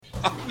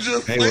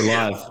Hey, we're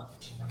live.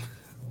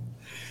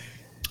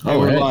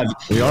 We're live.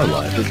 We are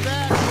live.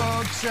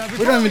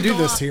 We don't even do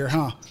this here,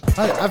 huh?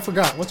 I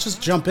forgot. Let's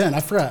just jump in. I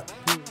forgot.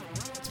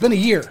 It's been a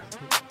year.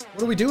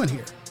 What are we doing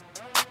here?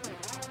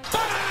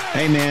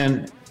 Hey,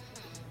 man.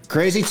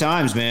 Crazy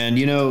times, man.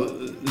 You know,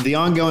 the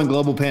ongoing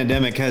global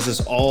pandemic has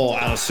us all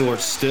out of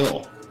sorts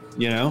still,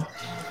 you know?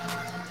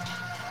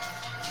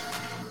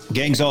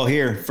 Gang's all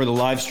here for the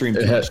live stream.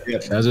 It has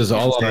us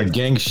all on our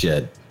gang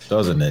shit,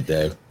 doesn't it,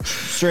 Dave?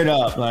 Straight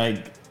up,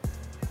 like,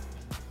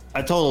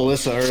 I told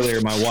Alyssa earlier,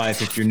 my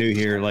wife, if you're new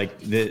here, like,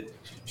 that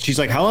she's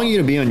like, how long are you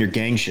going to be on your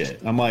gang shit?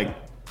 I'm like,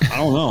 I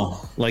don't know.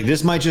 Like,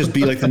 this might just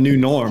be like the new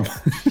norm.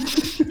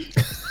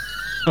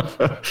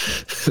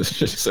 It's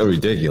just so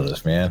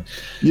ridiculous, man.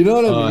 You know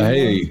what I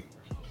Hey, mean?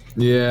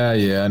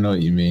 yeah, I know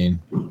what you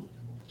mean.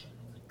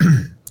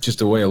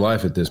 Just a way of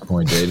life at this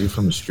point, Dave. You're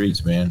from the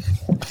streets, man.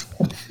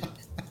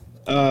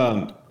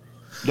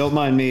 Don't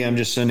mind me. I'm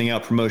just sending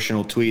out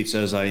promotional tweets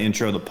as I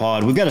intro the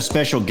pod. We've got a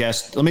special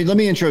guest. Let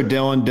me intro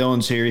Dylan.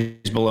 Dylan's here.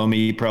 He's below me.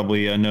 You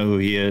probably know who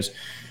he is.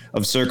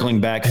 Of Circling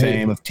Back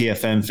fame, of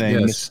TFM fame.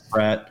 Yes.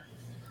 Pratt.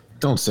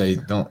 Don't.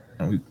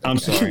 I'm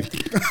sorry.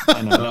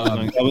 I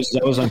know,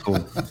 that was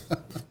uncool.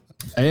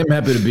 I am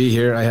happy to be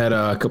here. I had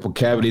a couple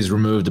cavities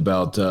removed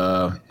about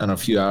a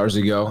few hours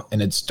ago,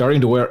 and it's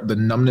starting to wear. The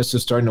numbness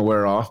is starting to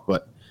wear off,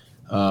 but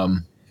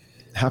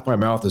half my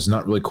mouth is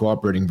not really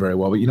cooperating very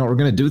well. But you know, we're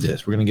going to do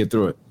this. We're going to get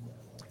through it.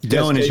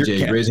 Dylan,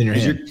 yes, raising your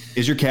hand.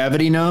 Is your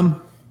cavity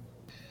numb?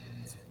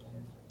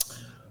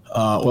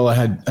 Well, I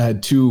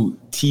had two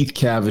teeth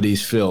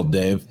cavities filled,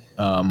 Dave.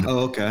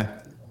 Okay.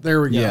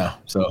 There we go. Yeah.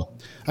 So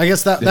I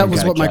guess that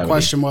was what my cavity.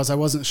 question was. I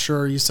wasn't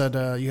sure. You said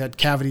you had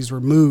cavities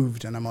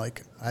removed, and I'm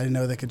like, I didn't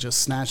know they could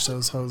just snatch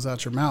those hoes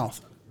out your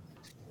mouth.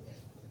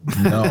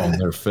 No,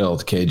 they're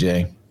filled,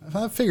 KJ.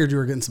 I figured you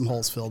were getting some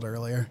holes filled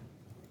earlier.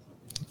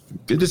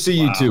 Good to see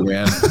you too,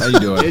 man. How you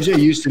doing? AJ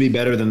used to be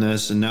better than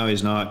this, and now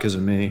he's not because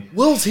of me.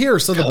 Will's here,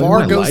 so the God, bar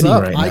look at my goes lighting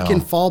up. right I now. can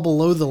fall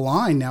below the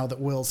line now that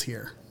Will's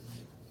here.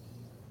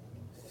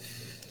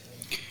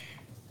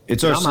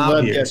 It's our I'm out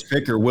celeb here. guest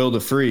picker, Will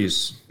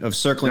DeFries, of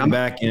Circling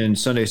Back in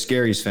Sunday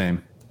Scaries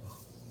fame.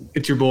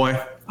 It's your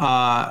boy.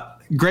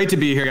 Great to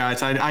be here,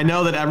 guys. I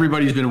know that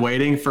everybody's been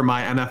waiting for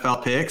my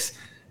NFL picks,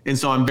 and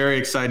so I'm very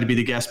excited to be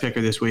the guest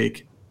picker this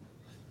week.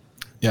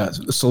 Yeah,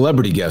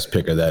 celebrity guest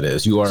picker. That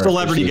is, you are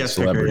Celebrity officially a guest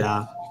celebrity.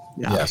 picker,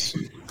 yeah. Yes.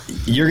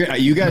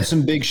 You got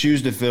some big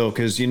shoes to fill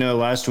because, you know,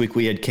 last week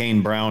we had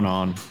Kane Brown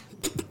on.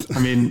 I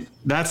mean,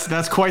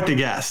 that's quite the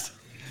guest.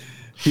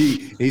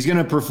 He's going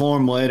to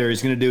perform later.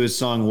 He's going to do his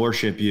song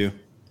Worship You.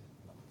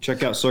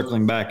 Check out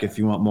Circling Back if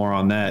you want more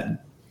on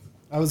that.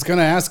 I was going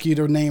to ask you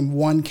to name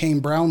one Kane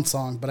Brown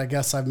song, but I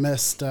guess I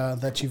missed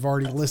that you've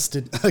already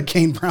listed a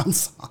Kane Brown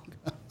song.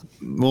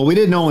 Well, we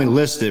didn't only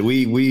list it.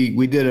 We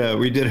did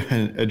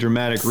a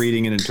dramatic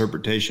reading and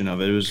interpretation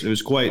of it. It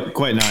was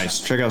quite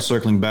nice. Check out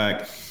Circling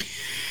Back.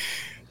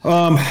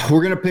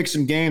 We're gonna pick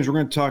some games. We're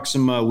gonna talk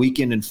some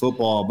weekend in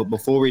football. But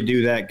before we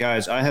do that,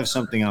 guys, I have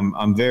something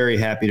I'm very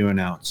happy to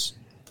announce.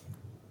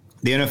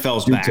 The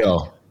NFL's back.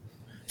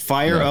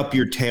 Fire up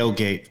your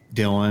tailgate,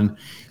 Dylan.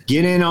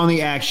 Get in on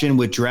the action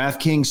with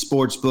DraftKings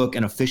Sportsbook,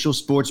 an official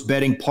sports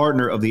betting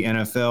partner of the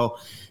NFL.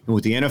 And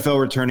with the NFL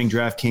returning,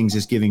 DraftKings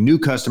is giving new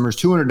customers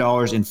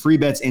 $200 in free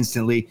bets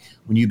instantly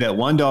when you bet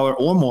 $1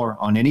 or more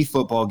on any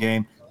football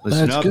game.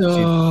 Listen Let's up.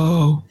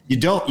 go.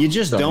 You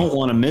just don't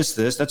want to miss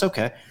this. That's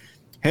okay.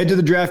 Head to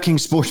the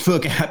DraftKings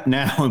Sportsbook app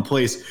now and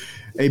place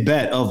a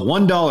bet of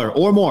 $1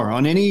 or more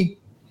on any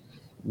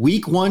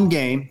Week 1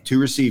 game to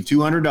receive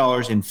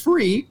 $200 in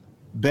free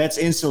bets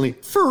instantly.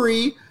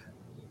 Free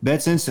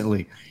bets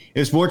instantly.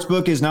 If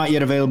Sportsbook is not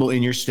yet available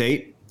in your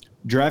state,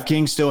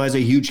 DraftKings still has a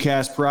huge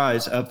cash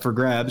prize up for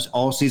grabs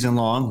all season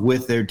long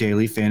with their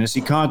daily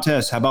fantasy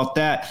contest. How about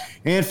that?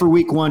 And for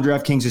Week 1,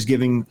 DraftKings is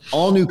giving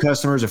all new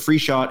customers a free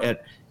shot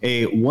at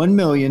a $1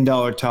 million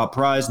top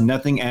prize.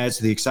 Nothing adds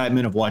to the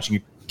excitement of watching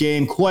a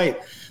game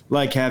quite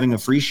like having a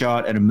free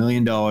shot at $1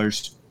 million.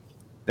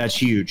 That's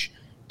huge.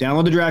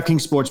 Download the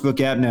DraftKings Sportsbook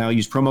app now.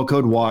 Use promo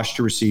code WASH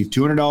to receive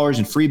 $200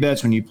 in free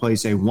bets when you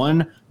place a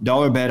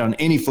 $1 bet on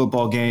any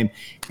football game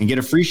and get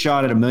a free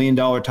shot at $1 million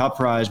top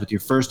prize with your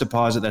first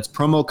deposit. That's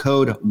promo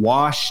code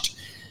WASHED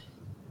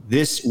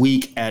this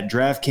week at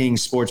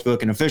DraftKings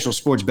Sportsbook, an official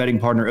sports betting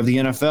partner of the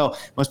NFL.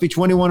 Must be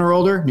 21 or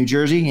older, New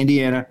Jersey,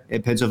 Indiana,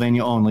 and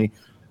Pennsylvania only.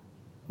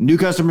 New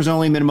customers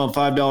only, minimum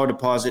 $5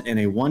 deposit and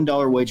a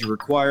 $1 wager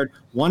required.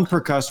 One per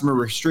customer.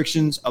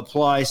 Restrictions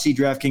apply. See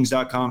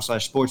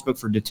DraftKings.com/sportsbook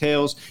for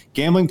details.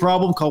 Gambling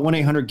problem? Call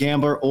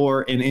 1-800-GAMBLER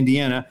or in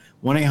Indiana,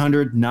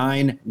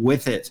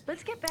 1-800-9-WITH-IT.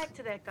 Let's get back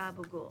to that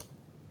gabagool.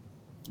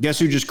 Guess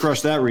who just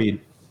crushed that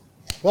read?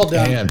 Well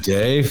done. Damn,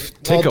 Dave.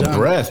 Take Well a done.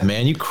 breath,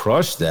 man. You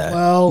crushed that.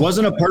 Well, It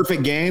wasn't a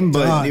perfect game,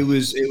 but Done. it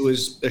was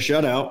a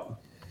shutout.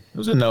 It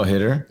was a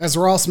no-hitter. as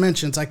Ross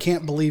mentions, I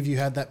can't believe you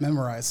had that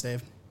memorized,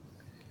 Dave.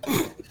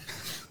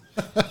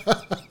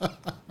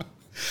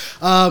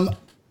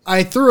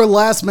 I threw a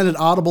last-minute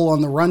audible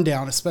on the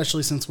rundown,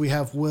 especially since we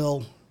have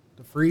Will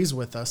DeFreeze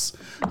with us.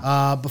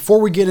 Before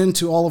we get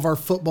into all of our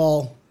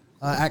football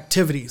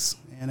activities,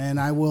 and then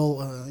I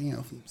will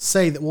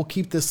say that we'll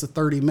keep this to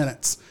 30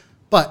 minutes.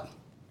 But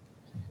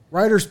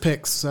Riders'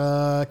 picks,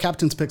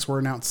 captain's picks were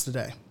announced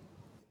today.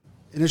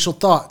 Initial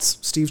thoughts: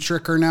 Steve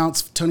Stricker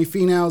announced Tony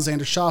Finau,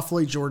 Xander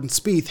Schauffele, Jordan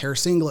Spieth,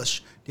 Harris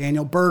English,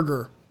 Daniel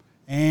Berger,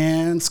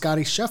 and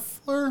Scotty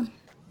Scheffler.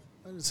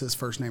 That is his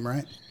first name,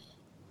 right?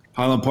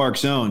 Highland Park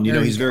Zone.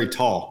 He's very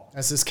tall.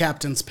 That's his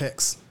captain's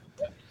picks.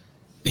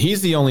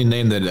 He's the only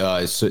name that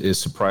is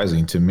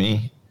surprising to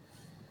me.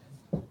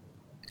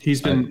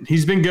 He's been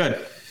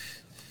good.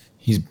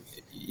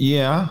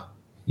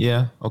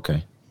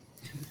 Okay.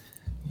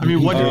 I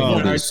mean, what do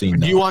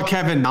you want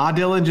Kevin Na,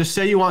 Dylan? Just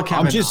say you want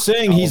Kevin. I'm just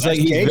saying he's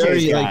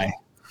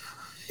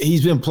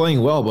been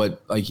playing well,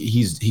 but like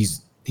he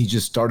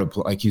just started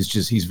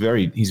he's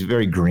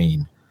very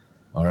green.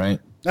 All right.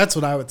 That's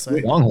what I would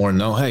say. Longhorn,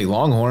 no. Hey,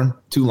 Longhorn.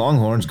 2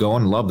 Longhorns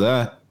going. Love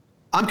that.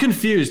 I'm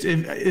confused.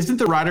 Isn't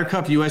the Ryder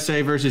Cup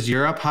USA versus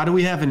Europe? How do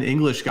we have an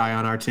English guy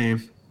on our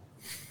team?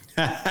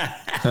 Damn,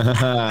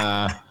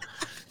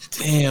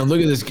 look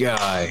at this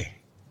guy.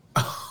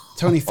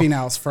 Tony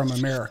Finau's from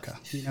America.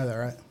 You know that,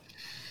 right?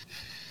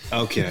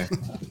 Okay.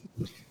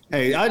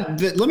 Hey,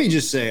 let me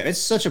just say, it's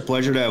such a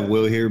pleasure to have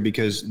Will here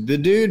because the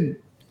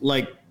dude,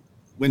 like,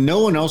 when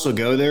no one else will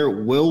go there,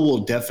 will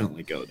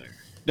definitely go there.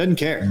 Doesn't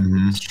care.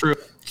 Mm-hmm. It's true.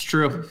 It's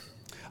true.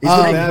 He's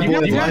the bad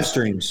boy of live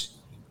streams.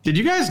 Did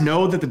you guys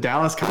know that the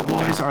Dallas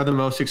Cowboys are the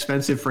most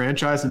expensive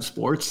franchise in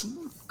sports?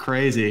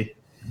 Crazy.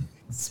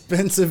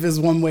 Expensive is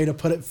one way to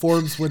put it.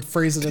 Forbes would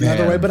phrase it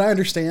another way, but I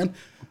understand.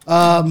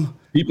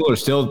 People are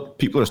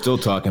still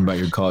talking about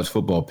your college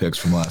football picks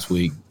from last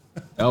week.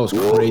 That was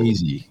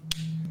crazy.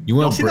 You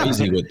went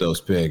crazy with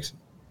those picks.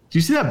 Did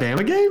you see that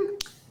Bama game?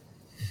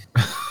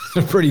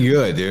 They're pretty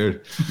good,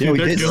 dude. Yeah, we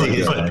They're did good.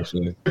 see it.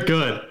 Actually. They're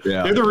good.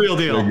 Yeah. They're the real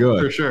deal. They're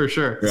good. For sure. For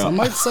sure. Yeah. Some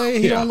might say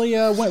he only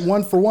went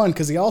 1 for 1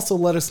 because he also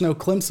let us know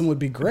Clemson would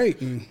be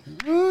great. And,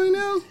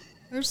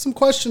 there's some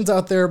questions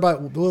out there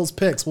about Will's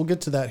picks. We'll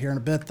get to that here in a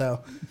bit,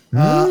 though.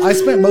 I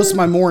spent most of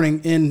my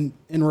morning in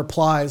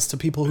replies to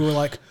people who were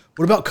like,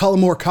 what about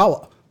Colin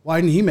Morikawa? Why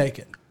didn't he make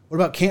it? What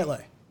about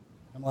Cantlay?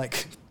 I'm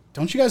like,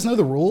 don't you guys know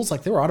the rules?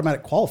 Like, they were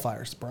automatic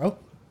qualifiers, bro.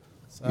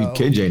 So,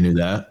 KJ knew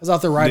that. I was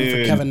out there riding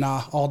Dude. for Kevin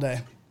Na all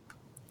day.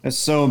 That's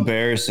so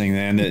embarrassing,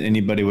 man, that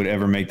anybody would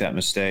ever make that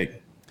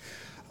mistake.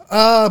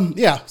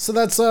 Yeah, so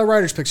that's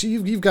Riders' picks.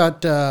 You've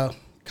got a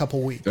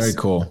couple weeks. Very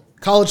cool.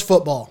 College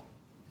football.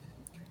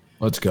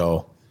 Let's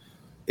go.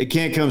 It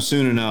can't come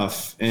soon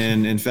enough.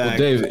 And in fact,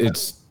 Dave, it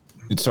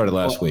started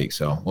last week,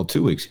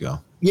 2 weeks ago.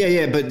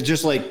 Yeah, but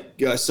just like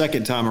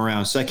second time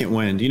around, second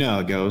wind, you know how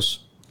it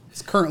goes.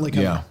 It's currently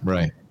coming. Yeah,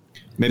 right.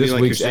 Maybe This like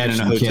you're week's staying in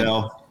a action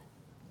hotel.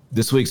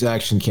 This week's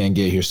action can't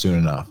get here soon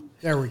enough.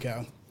 There we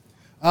go.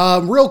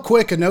 Real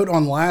quick, a note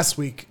on last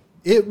week.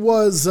 It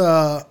was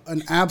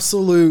an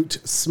absolute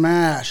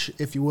smash,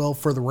 if you will,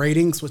 for the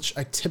ratings, which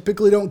I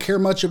typically don't care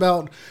much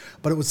about,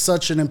 but it was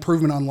such an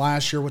improvement on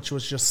last year, which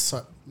was just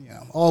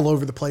all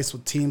over the place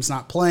with teams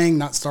not playing,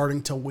 not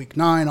starting till week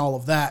 9, all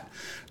of that.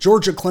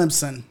 Georgia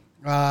Clemson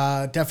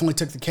definitely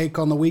took the cake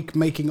on the week,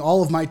 making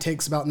all of my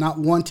takes about not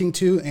wanting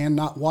to and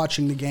not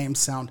watching the game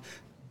sound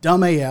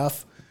dumb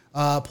AF.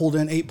 Pulled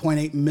in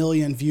 8.8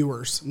 million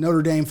viewers.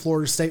 Notre Dame,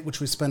 Florida State,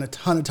 which we spent a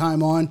ton of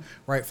time on,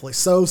 rightfully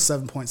so,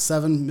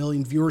 7.7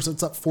 million viewers.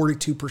 That's up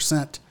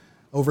 42%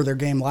 over their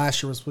game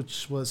last year,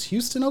 which was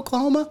Houston,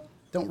 Oklahoma.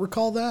 Don't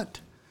recall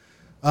that.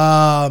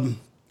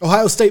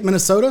 Ohio State,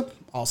 Minnesota,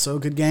 also a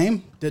good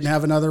game. Didn't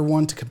have another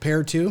one to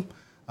compare to.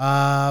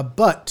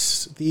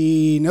 But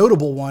the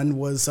notable one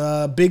was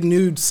Big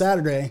Nude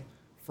Saturday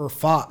for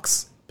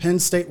Fox. Penn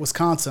State,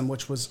 Wisconsin,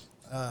 which was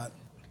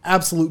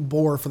absolute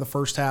bore for the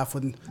first half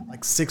with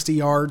like 60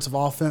 yards of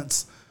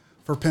offense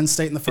for Penn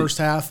State in the first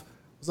half. It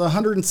was a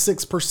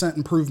 106%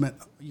 improvement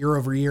year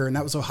over year, and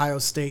that was Ohio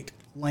State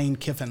Lane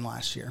Kiffin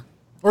last year.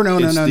 Or no.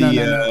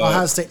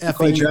 Ohio State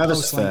Clay FAU Travis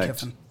post Lane effect.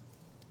 Kiffin.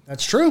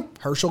 That's true.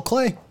 Herschel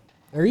Clay.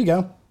 There you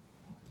go.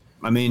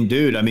 I mean,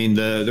 dude,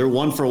 they're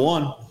 1 for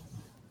 1.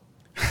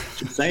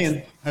 Just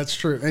saying. That's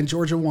true. And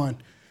Georgia won.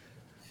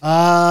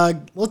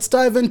 Let's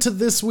dive into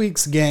this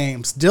week's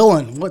games.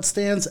 Dylan, what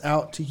stands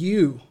out to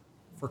you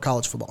for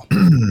college football?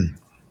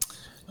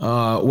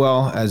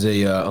 Well, as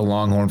a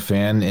Longhorn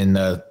fan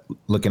and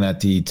looking at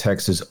the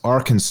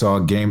Texas-Arkansas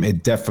game,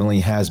 it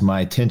definitely has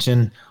my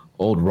attention.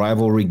 Old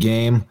rivalry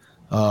game.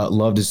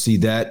 Love to see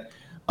that.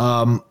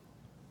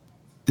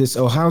 This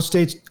Ohio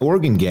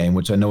State-Oregon game,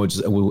 which I know was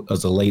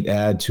a late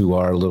add to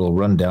our little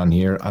rundown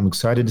here, I'm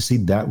excited to see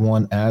that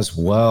one as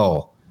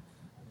well.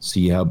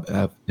 See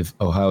if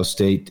Ohio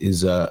State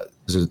is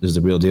the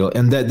real deal.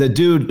 And the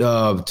dude,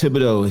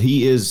 Thibodeau,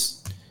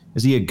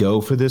 is he a go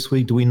for this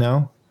week? Do we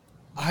know?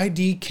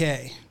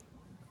 IDK.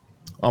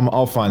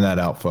 I'll find that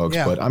out, folks.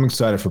 Yeah. But I'm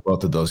excited for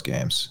both of those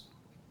games.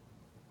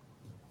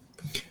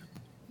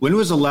 When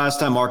was the last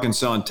time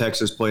Arkansas and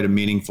Texas played a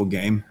meaningful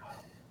game?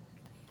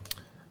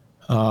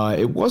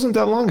 It wasn't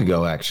that long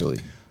ago,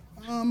 actually.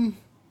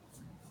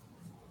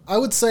 I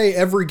would say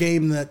every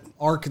game that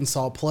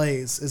Arkansas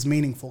plays is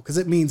meaningful because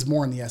it means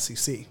more in the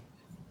SEC.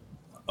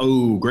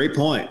 Oh, great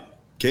point.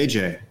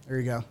 KJ. There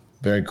you go.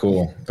 Very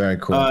cool. Very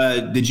cool.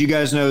 Did you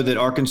guys know that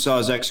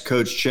Arkansas's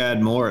ex-coach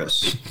Chad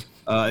Morris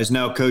is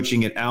now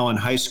coaching at Allen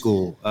High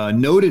School,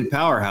 noted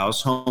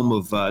powerhouse, home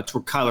of it's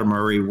where Kyler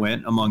Murray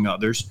went, among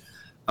others.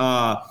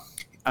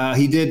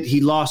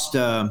 He lost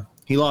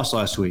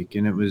last week,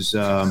 and it was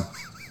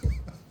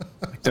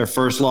their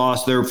first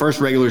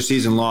regular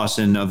season loss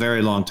in a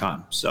very long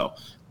time. So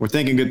we're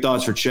thinking good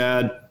thoughts for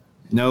Chad.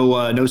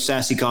 No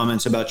sassy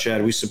comments about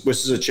Chad. This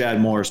is a Chad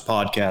Morris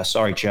podcast.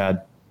 Sorry,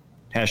 Chad.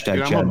 Hashtag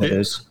Dude, Chad, that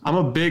is. I'm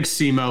a big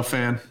SEMO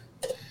fan.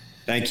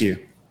 Thank you.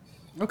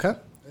 Okay.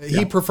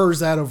 He prefers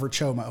that over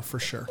Chomo for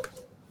sure.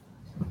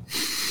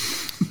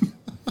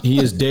 He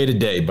is day to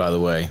day, by the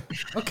way.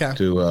 Okay.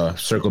 To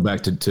circle back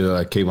to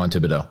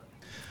Kayvon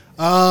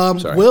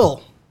Thibodeau.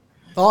 Will,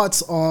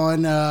 thoughts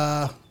on,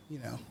 I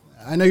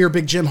know you're a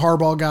big Jim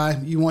Harbaugh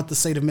guy. You want the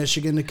state of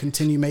Michigan to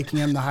continue making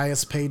him the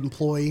highest paid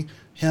employee,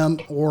 him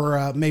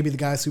or maybe the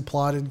guys who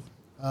plotted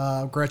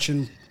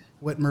Gretchen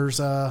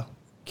Whitmer's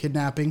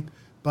kidnapping.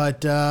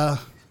 But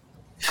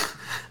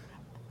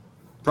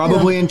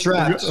probably in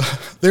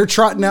traps. They're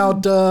trotting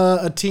out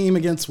a team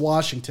against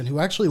Washington who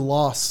actually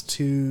lost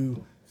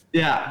to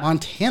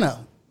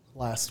Montana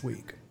last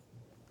week.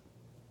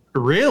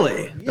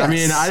 Really? Yes. I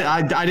mean,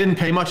 I didn't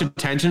pay much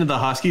attention to the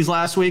Huskies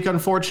last week,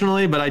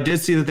 unfortunately, but I did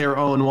see that they were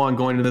 0-1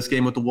 going into this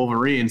game with the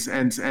Wolverines.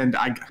 And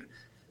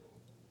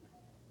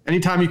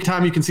anytime you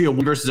can see a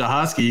win versus a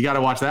Husky, you got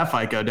to watch that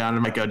fight go down.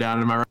 It might go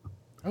down. Am I right?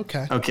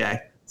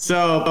 Okay.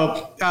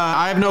 So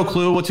I have no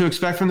clue what to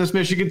expect from this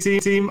Michigan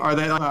team. Are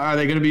they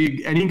going to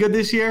be any good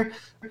this year?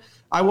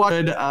 I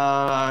watched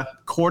a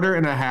quarter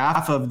and a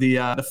half of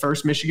the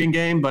first Michigan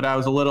game, but I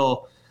was a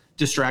little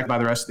distracted by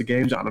the rest of the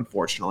game, John,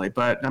 unfortunately.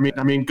 But I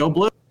mean, go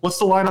Blue. What's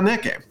the line on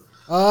that game?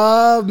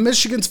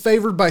 Michigan's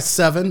favored by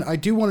 7. I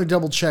do want to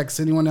double check. Is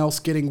anyone else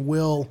getting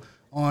Will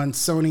on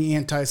Sony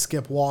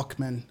anti-skip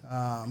Walkman?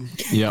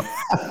 Yep.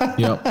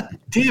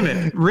 Damn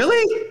it!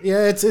 Really?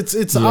 Yeah,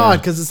 it's odd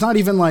because it's not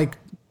even like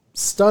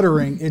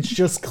stuttering. It's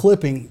just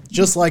clipping,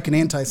 just like an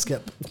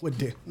anti-skip would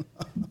do.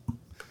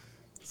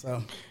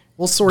 So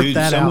we'll sort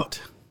that out.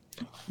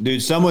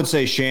 Dude, some would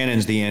say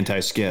Shannon's the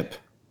anti-skip.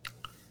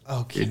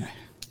 Okay.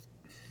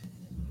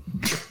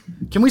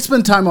 Can we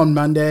spend time on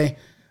Monday?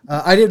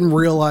 I didn't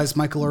realize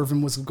Michael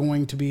Irvin was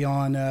going to be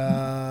on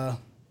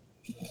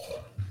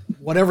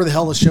whatever the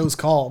hell the show's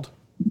called.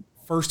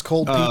 First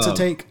Cold Pizza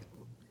Take.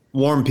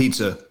 Warm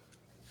Pizza.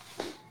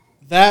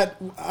 That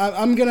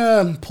I'm going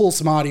to pull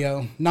some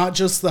audio, not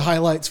just the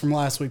highlights from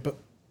last week, but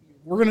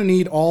we're going to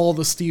need all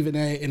the Stephen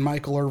A. and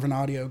Michael Irvin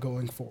audio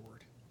going forward.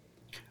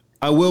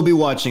 I will be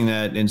watching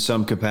that in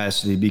some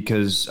capacity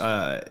because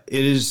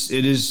it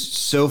is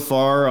so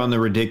far on the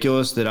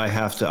ridiculous that I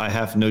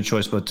have no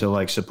choice but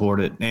to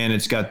support it, and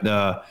it's got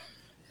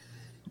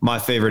my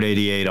favorite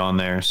 88 on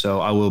there,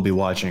 so I will be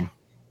watching.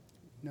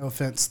 No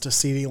offense to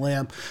CeeDee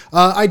Lamb.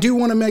 I do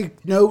want to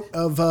make note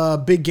of a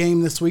big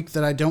game this week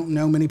that I don't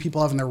know many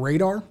people have on their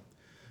radar.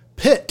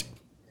 Pitt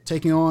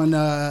taking on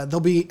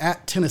they'll be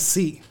at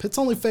Tennessee.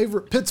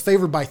 Pitt's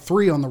favored by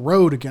 3 on the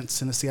road against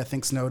Tennessee. I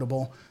think is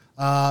notable.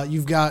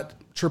 You've got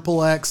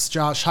Triple X,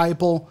 Josh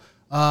Heupel,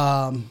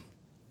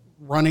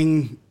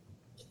 running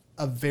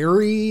a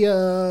very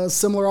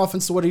similar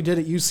offense to what he did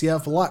at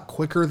UCF, a lot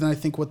quicker than I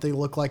think what they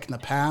look like in the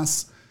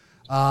past.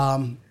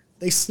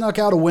 They snuck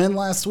out a win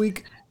last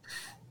week.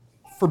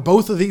 For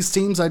both of these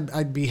teams,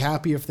 I'd be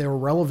happy if they were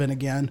relevant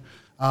again,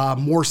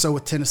 more so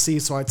with Tennessee,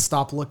 so I'd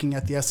stop looking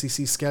at the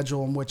SEC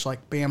schedule in which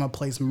Bama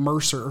plays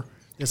Mercer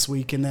this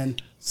week and then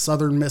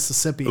Southern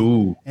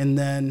Mississippi and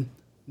then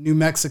New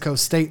Mexico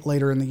State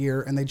later in the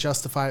year, and they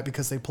justify it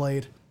because they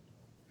played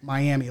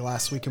Miami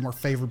last week and were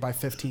favored by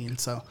 15.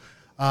 So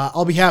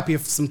I'll be happy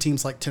if some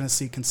teams like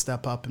Tennessee can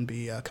step up and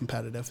be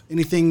competitive.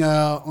 Anything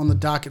on the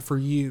docket for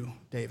you,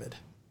 David?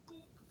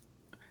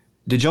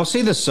 Did y'all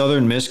see the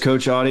Southern Miss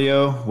coach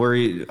audio where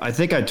I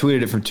think I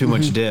tweeted it from Too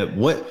Much Dip.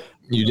 What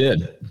you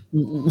did?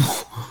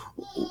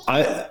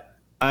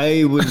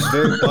 I was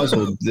very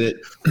puzzled that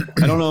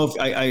I don't know if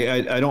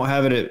I don't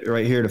have it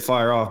right here to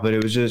fire off, but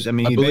it was just,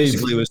 he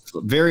basically was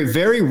very,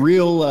 very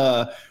real,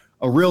 a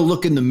real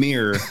look in the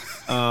mirror.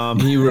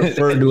 He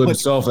referred to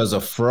himself as a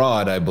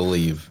fraud, I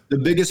believe. The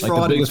biggest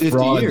fraud the biggest in 50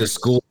 fraud years.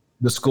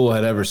 the school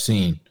had ever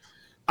seen.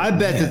 I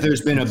bet that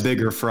there's been a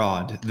bigger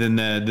fraud than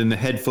the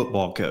head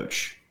football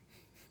coach.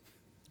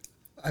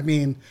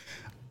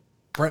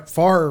 Brett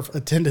Favre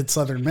attended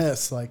Southern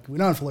Miss. We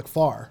don't have to look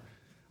far.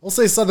 We'll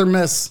say Southern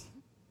Miss,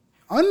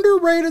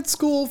 underrated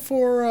school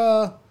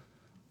for,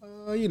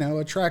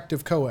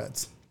 attractive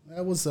co-eds.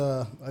 That was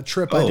a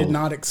trip I did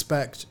not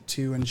expect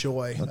to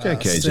enjoy. Okay,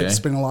 KJ.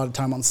 Spending a lot of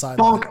time on the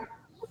sideline.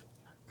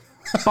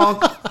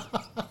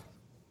 Bonk.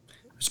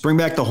 Let's bring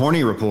back the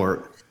horny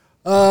report.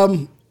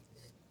 I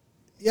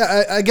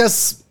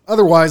guess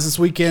otherwise this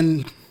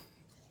weekend,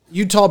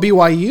 Utah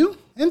BYU.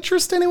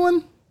 Interest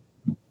anyone?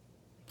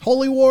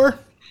 Holy War?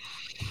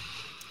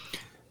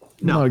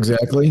 No,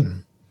 exactly.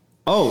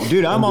 Oh,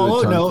 dude, I'm all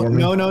over.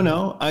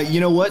 No. You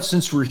know what?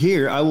 Since we're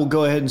here, I will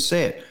go ahead and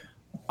say it.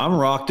 I'm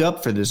rocked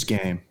up for this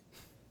game.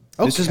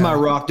 Okay. This is my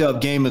rocked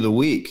up game of the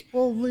week.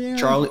 Well, yeah.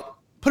 Charlie,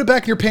 put it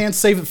back in your pants.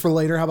 Save it for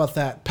later. How about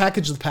that?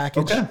 Package the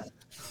package. Okay.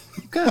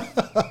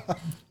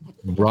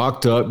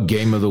 Rocked up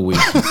game of the week.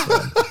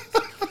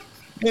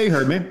 Yeah, you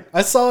heard me.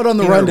 I saw it on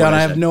the rundown.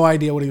 I have no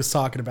idea what he was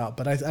talking about,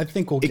 but I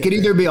think we'll get it. Could there.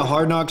 either be a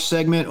Hard Knocks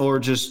segment or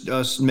just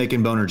us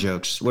making boner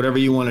jokes. Whatever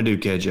you want to do,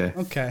 KJ.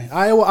 Okay.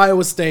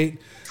 Iowa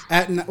State.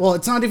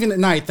 It's not even at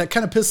night. That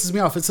kind of pisses me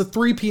off. It's a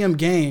 3 p.m.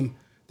 game.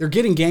 They're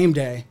getting game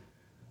day.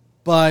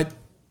 But,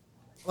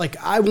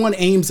 I want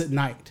Ames at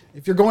night.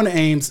 If you're going to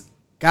Ames,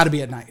 got to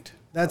be at night.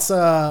 That's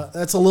a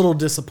little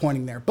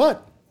disappointing there.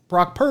 But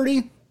Brock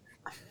Purdy,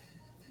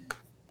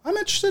 I'm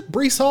interested.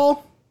 Breece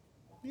Hall,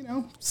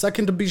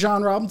 second to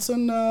Bijan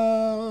Robinson,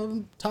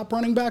 top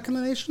running back in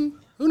the nation.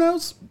 Who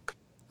knows?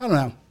 I don't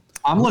know.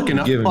 I'm looking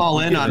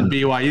all in on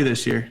BYU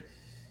this year.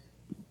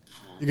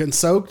 You're getting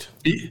soaked?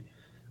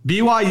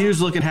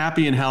 BYU's looking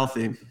happy and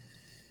healthy.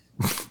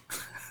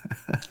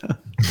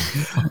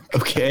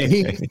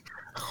 Okay.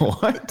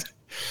 What?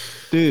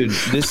 Dude,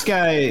 this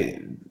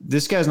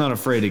guy's not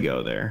afraid to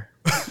go there.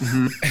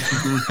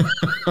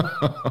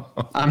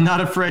 I'm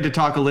not afraid to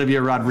talk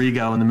Olivia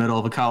Rodrigo in the middle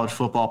of a college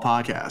football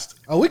podcast.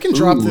 Oh, we can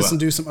drop this and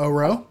do some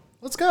Oro.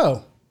 Let's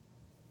go.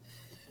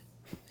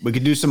 We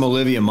could do some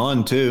Olivia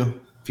Munn too,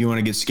 if you want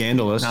to get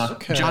scandalous. No,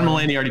 okay. John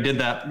Mulaney already did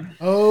that.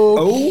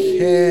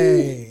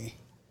 Okay.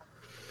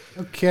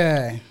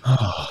 Okay.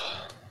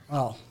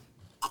 Well,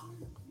 how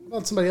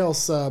about somebody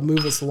else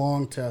move us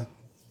along to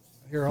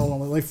here? Hold on,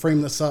 let me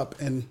frame this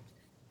up and.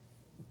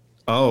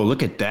 Oh,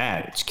 look at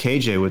that! It's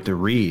KJ with the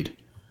read.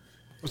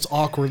 Let's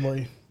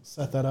awkwardly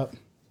set that up.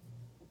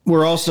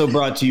 We're also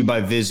brought to you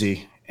by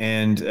Vizzy,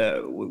 and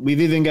we've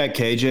even got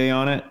KJ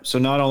on it. So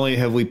not only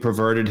have we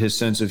perverted his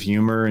sense of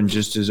humor and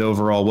just his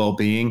overall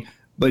well-being,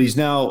 but he's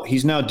now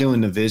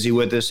doing the Vizzy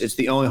with us. It's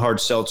the only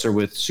hard seltzer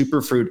with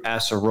superfruit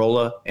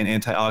acerola and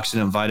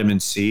antioxidant vitamin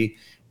C.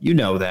 You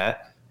know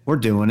that. We're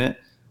doing it.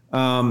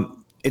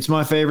 It's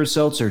my favorite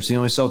seltzer. It's the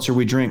only seltzer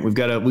we drink. We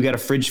got a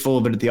fridge full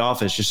of it at the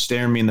office, just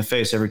staring me in the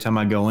face every time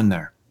I go in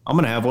there. I'm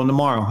gonna have one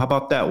tomorrow. How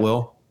about that,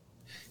 Will?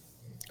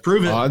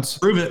 Prove it. Odds.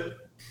 Prove it.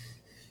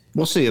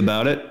 We'll see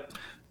about it.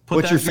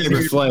 What's your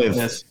favorite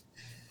flav?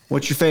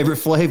 What's your favorite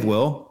flav,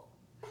 Will?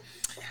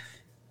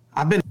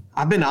 I've been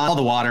on all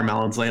the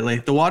watermelons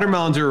lately. The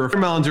watermelons are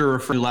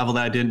a level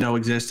that I didn't know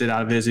existed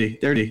out of Vizzy.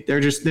 They're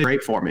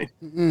great for me.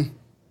 Mm-mm.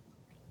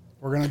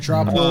 We're gonna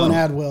drop Will and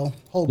add Will.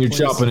 Hold, you're please.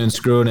 Chopping and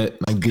screwing it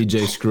like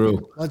DJ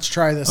Screw. Let's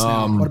try this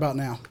now. What about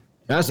now?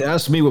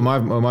 Ask me what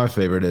my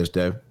favorite is,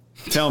 Dave.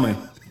 Tell me.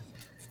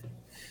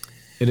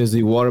 It is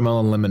the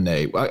watermelon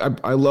lemonade.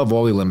 I love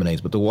all the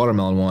lemonades, but the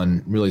watermelon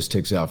one really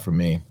sticks out for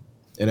me.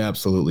 It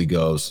absolutely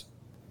goes.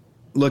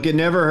 Look, it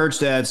never hurts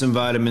to add some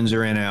vitamins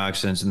or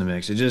antioxidants in the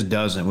mix. It just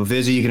doesn't. With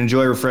Vizzy, you can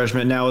enjoy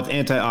refreshment now with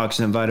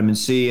antioxidant vitamin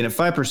C and at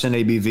 5%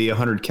 ABV,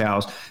 100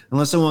 calories, and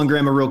less than 1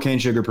 gram of real cane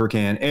sugar per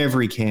can.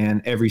 Every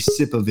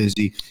sip of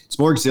Vizzy, it's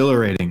more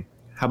exhilarating.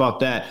 How about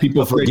that?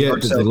 People forget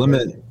that the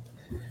lemon.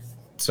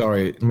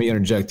 Sorry, let me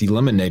interject. The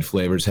lemonade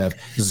flavors have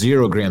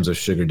 0 grams of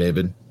sugar,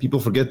 David. People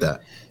forget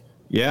that.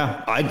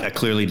 Yeah, I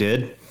clearly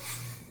did.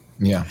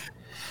 Yeah.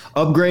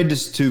 Upgrade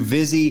to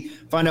Vizzy.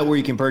 Find out where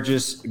you can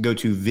purchase. Go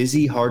to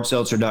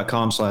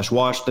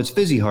VizzyHardSeltzer.com/wash. That's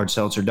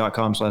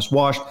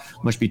VizzyHardSeltzer.com/wash.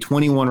 Must be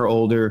 21 or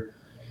older.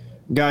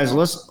 Guys,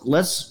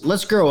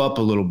 let's grow up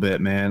a little bit,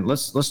 man.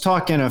 Let's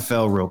talk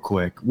NFL real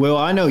quick. Will,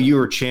 I know you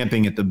were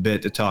champing at the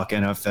bit to talk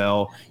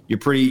NFL. You're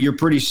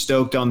pretty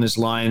stoked on this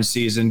Lions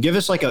season. Give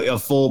us like a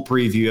full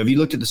preview. Have you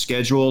looked at the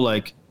schedule?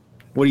 Like,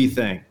 what do you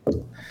think?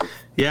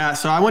 Yeah,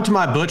 so I went to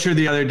my butcher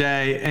the other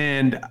day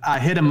and I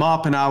hit him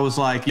up and I was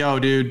like, yo,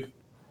 dude,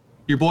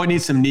 your boy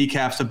needs some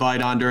kneecaps to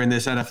bite on during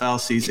this NFL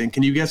season.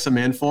 Can you get some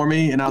in for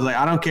me? And I was like,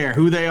 I don't care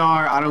who they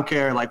are. I don't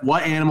care like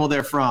what animal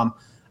they're from.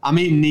 I'm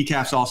eating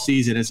kneecaps all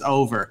season. It's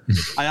over.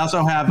 I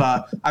also have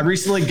I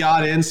recently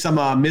got in some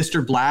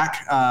Mr.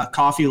 Black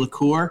coffee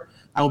liqueur.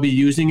 I will be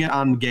using it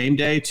on game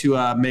day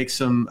to make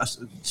some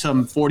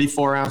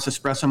 44-ounce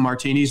espresso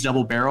martinis,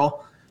 double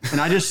barrel. And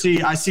I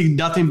see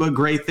nothing but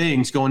great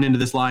things going into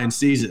this Lions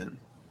season.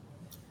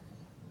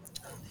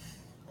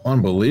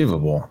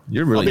 Unbelievable!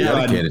 You're really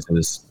dedicated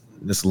to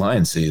this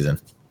Lions season.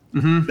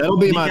 Mm-hmm. That'll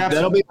be my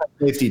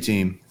safety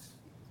team.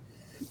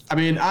 I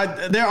mean,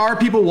 there are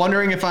people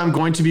wondering if I'm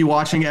going to be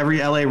watching every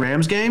LA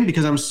Rams game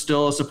because I'm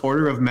still a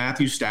supporter of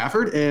Matthew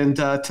Stafford. And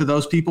to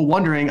those people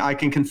wondering, I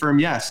can confirm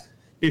yes.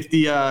 If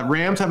the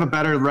Rams have a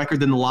better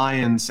record than the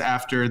Lions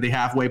after the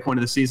halfway point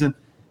of the season,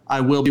 I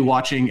will be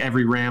watching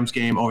every Rams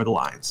game over the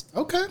Lions.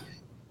 Okay.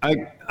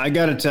 I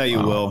got to tell you,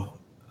 Will,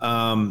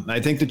 I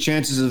think the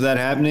chances of that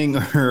happening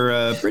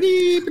are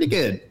pretty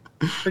good.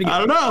 Pretty good. I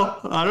don't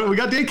know. We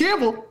got Dan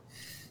Campbell.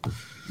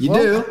 You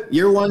do.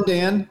 Year one,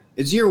 Dan.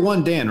 It's year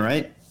one, Dan,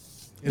 right?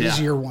 It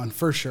is year one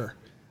for sure.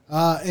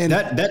 And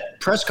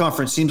that press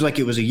conference seems like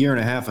it was a year and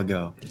a half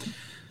ago.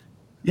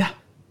 Yeah.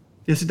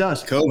 Yes, it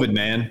does. COVID,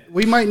 man.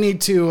 We might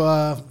need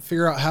to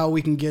figure out how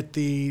we can get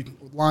the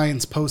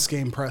Lions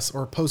post-game press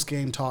or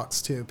post-game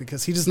talks too,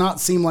 because he does not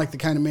seem like the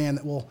kind of man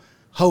that will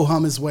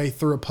ho-hum his way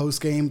through a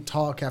post-game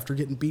talk after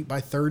getting beat by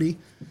 30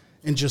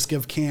 and just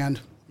give canned,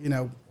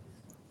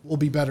 we'll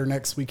be better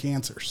next week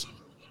answers.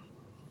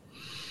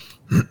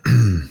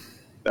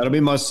 That'll be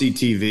must-see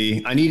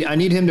TV. I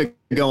need him to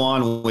go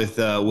on with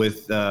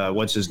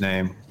what's his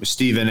name, with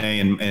Stephen A.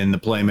 and the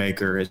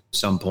Playmaker at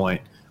some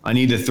point. I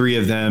need the three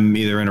of them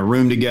either in a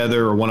room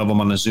together or one of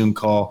them on a Zoom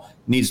call.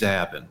 Needs to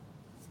happen.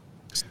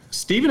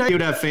 Stephen A.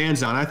 would have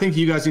fans on. I think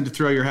you guys need to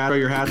throw your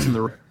hats in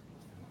the.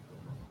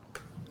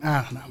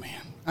 I don't know,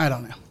 man. I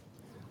don't know.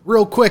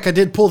 Real quick, I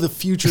did pull the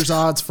futures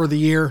odds for the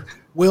year.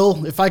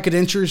 Will, if I could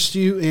interest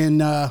you in,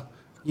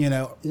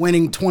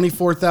 winning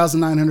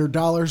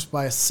 $24,900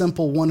 by a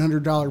simple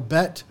 $100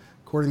 bet,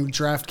 according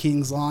to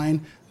DraftKings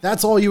line,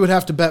 that's all you would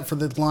have to bet for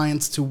the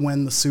Lions to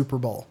win the Super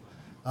Bowl.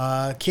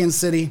 Kansas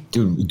City.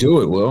 Dude,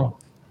 do it, Will.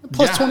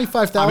 Plus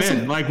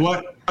 25,000. Like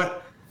what?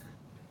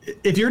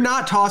 If you're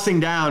not tossing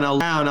down a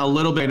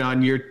little bit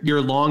on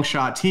your long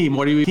shot team,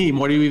 what do you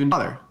even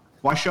bother?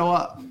 Why show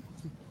up?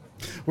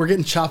 We're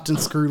getting chopped and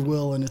screwed,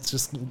 Will, and it's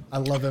just I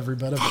love every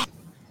bit of it.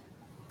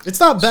 It's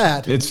not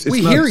bad.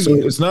 We hear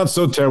you. It's not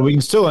so terrible. We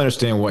can still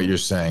understand what you're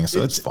saying,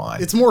 so it's fine.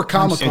 It's more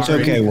comical. It's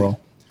okay, Will.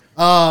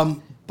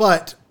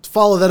 But to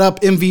follow that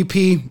up,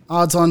 MVP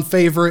odds on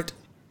favorite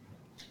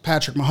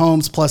Patrick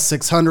Mahomes plus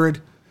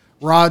 600,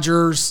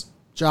 Rodgers,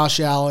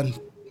 Josh Allen,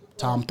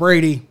 Tom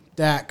Brady,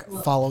 Dak,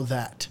 follow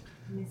that.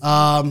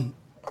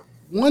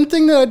 One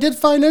thing that I did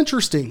find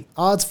interesting,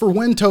 odds for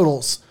win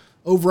totals.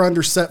 Over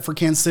under set for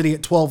Kansas City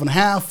at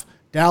 12.5,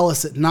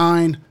 Dallas at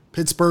 9,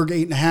 Pittsburgh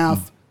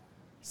 8.5,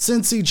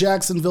 Cincy,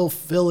 Jacksonville,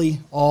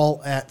 Philly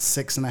all at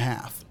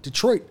 6.5,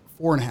 Detroit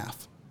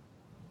 4.5.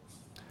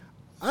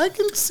 I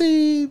can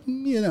see,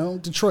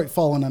 Detroit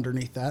falling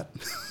underneath that.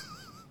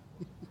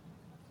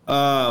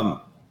 I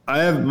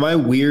have my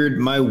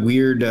weird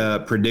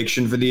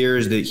prediction for the year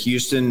is that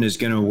Houston is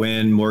going to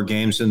win more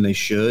games than they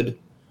should,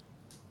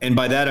 and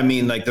by that I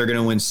mean like they're going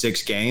to win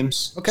 6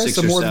 games. Okay, 6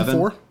 so or more 7. than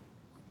 4.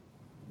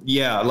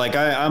 Yeah, like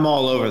I'm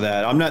all over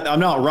that. I'm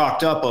not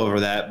rocked up over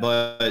that,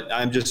 but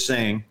I'm just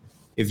saying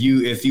if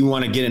you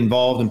want to get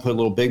involved and put a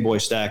little big boy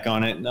stack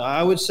on it,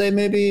 I would say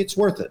maybe it's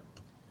worth it.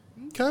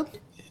 Okay.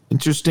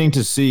 Interesting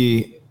to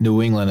see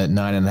New England at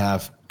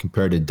 9.5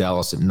 compared to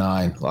Dallas at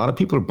 9. A lot of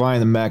people are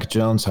buying the Mac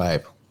Jones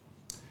hype.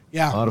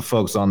 Yeah. A lot of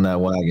folks on that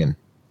wagon.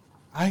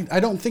 I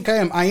don't think I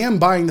am. I am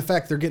buying the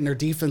fact they're getting their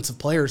defensive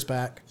players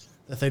back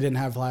that they didn't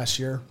have last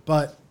year,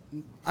 but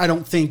I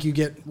don't think you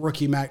get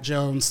rookie Mac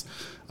Jones.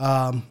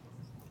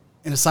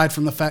 And aside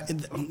from the fact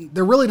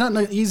they're really not in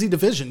an easy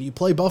division. You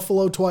play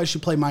Buffalo twice, you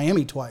play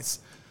Miami twice.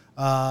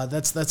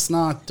 That's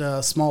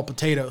not small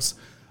potatoes.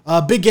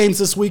 Big games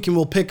this week, and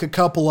we'll pick a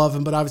couple of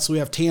them. But obviously, we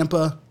have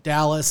Tampa,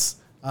 Dallas,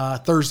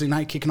 Thursday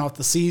night kicking off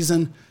the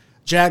season.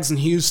 Jags and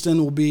Houston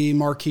will be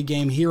marquee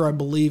game here, I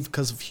believe,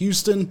 because of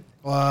Houston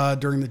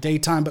during the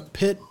daytime. But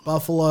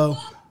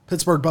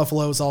Pittsburgh,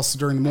 Buffalo is also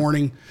during the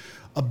morning.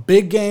 A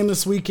big game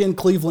this weekend,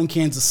 Cleveland,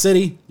 Kansas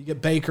City. You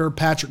get Baker,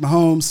 Patrick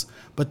Mahomes,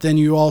 but then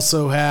you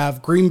also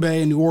have Green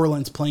Bay and New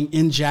Orleans playing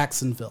in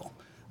Jacksonville.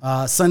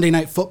 Sunday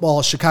Night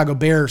Football, Chicago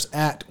Bears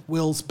at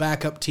Will's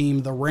backup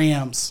team, the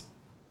Rams.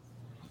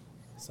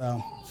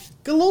 So,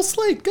 good little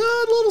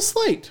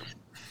slate.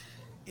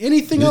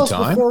 Anything else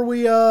before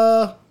we,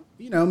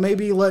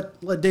 maybe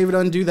let David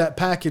undo that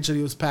package that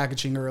he was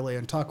packaging earlier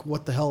and talk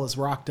what the hell is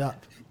rocked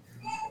up?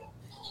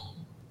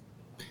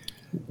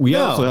 We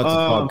also have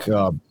to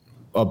talk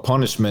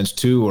punishments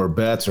too, or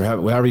bets,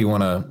 or whatever you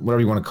want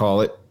to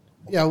call it.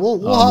 Yeah,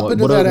 we'll hop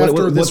into that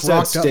after this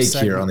rocked up segment. What's at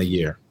stake here on the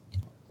year?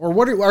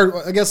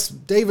 Or I guess,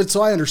 David,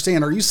 so I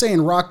understand, are you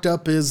saying Rocked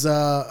Up is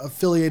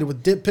affiliated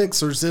with Dip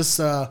Picks, or is this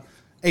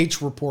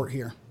H Report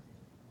here?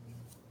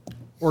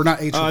 Or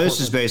not H Report? This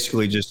is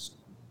basically this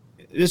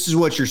is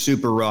what you're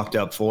super rocked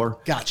up for.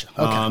 Gotcha.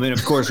 Okay. And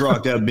of course,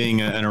 rocked up being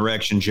an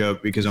erection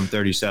joke because I'm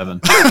 37.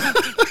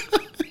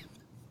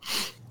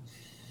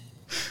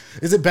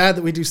 Is it bad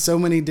that we do so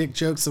many dick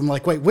jokes? I'm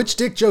like, wait, which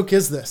dick joke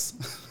is this?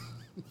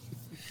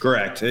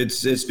 Correct.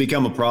 It's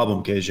become a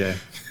problem, KJ.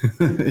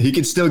 He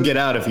can still get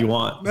out if you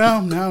want.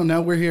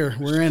 No, we're here.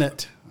 We're in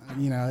it.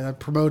 I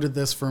promoted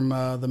this from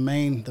the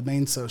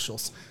main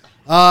socials.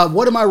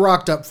 What am I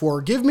rocked up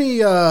for? Give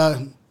me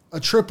a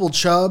triple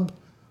chub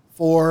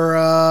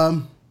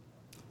for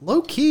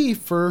low key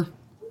for,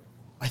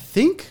 I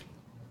think,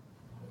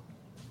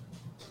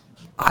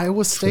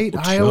 Iowa State,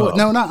 Iowa.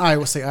 No, not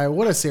Iowa State, Iowa.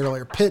 What did I say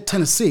earlier? Pitt,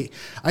 Tennessee.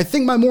 I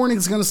think my morning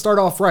is going to start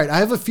off right. I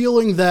have a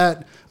feeling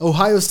that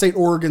Ohio State,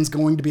 Oregon is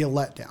going to be a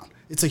letdown.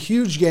 It's a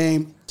huge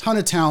game, ton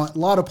of talent, a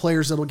lot of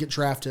players that will get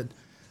drafted.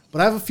 But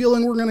I have a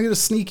feeling we're going to get a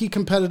sneaky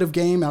competitive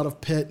game out of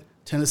Pitt,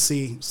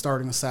 Tennessee,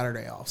 starting the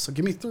Saturday off. So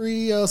give me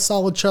 3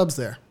 solid chubs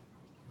there.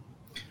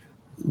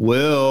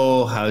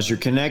 Will, how's your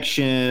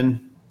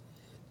connection?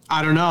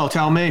 I don't know.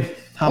 Tell me.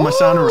 How am I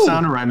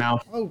sounding right now?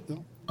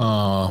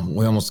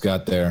 We almost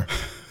got there.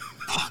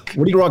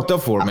 What are you rocked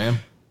up for, man?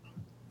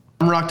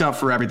 rocked up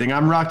for everything.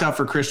 I'm rocked up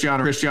for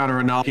Cristiano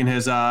Ronaldo in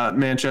his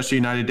Manchester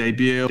United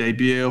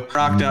debut.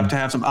 Rocked up to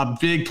have a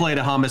big plate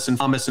of hummus in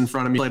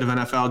front of me. Plate of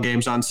NFL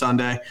games on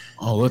Sunday.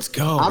 Oh, let's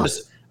go.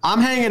 I'm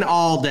hanging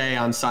all day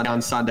on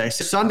Sunday.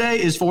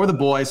 Sunday is for the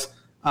boys.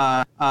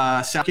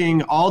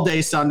 Sacking all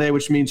day Sunday,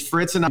 which means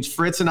Fritz and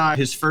I,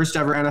 his first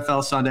ever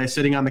NFL Sunday,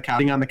 sitting on the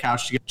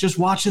couch together, just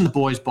watching the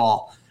boys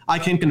ball. I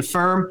can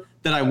confirm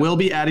that I will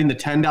be adding the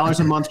 $10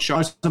 a month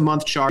charge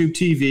to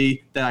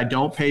TV that I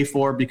don't pay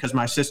for because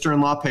my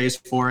sister-in-law pays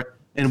for it,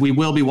 and we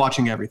will be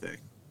watching everything.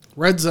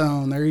 Red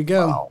Zone, there you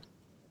go. Wow.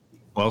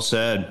 Well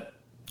said.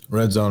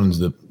 Red Zone is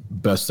the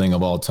best thing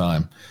of all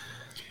time.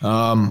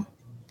 I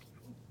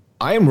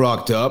am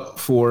rocked up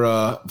for,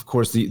 of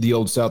course, the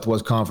old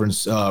Southwest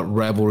Conference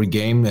rivalry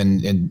game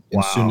and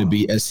soon to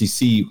be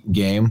SEC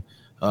game.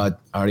 I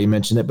already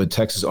mentioned it, but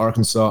Texas,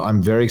 Arkansas,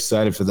 I'm very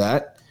excited for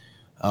that.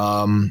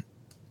 I'm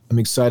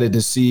excited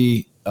to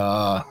see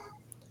Josh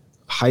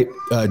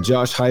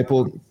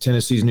Heupel,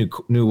 Tennessee's new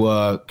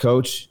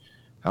coach,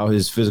 how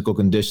his physical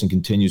condition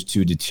continues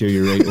to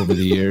deteriorate over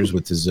the years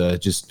with his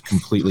just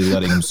completely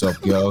letting himself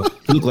go.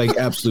 He looked like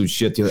absolute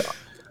shit.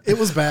 It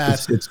was bad.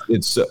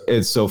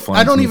 It's so funny.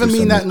 I don't even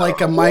mean that in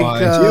like a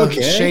Mike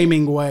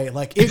shaming way.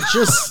 Like it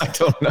just. I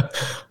don't know.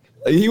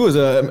 He was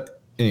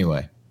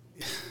anyway.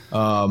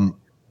 I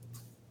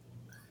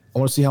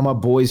want to see how my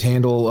boys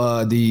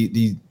handle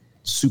the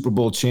Super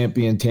Bowl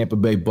champion Tampa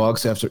Bay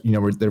Bucks after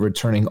they're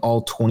returning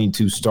all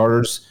 22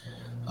 starters.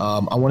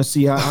 I want to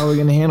see how we're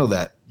going to handle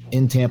that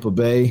in Tampa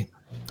Bay.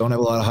 Don't have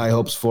a lot of high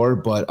hopes for it,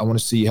 but I want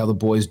to see how the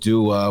boys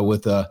do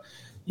with the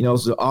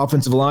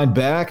offensive line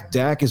back.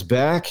 Dak is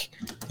back,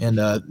 and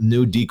a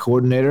new D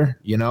coordinator.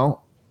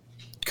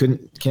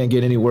 Can't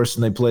get any worse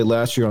than they played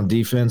last year on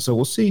defense. So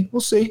we'll see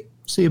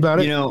about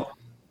it.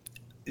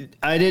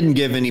 I didn't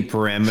give any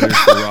parameters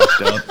for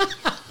rocked up.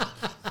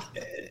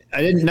 I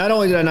didn't. Not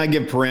only did I not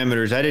give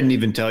parameters, I didn't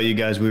even tell you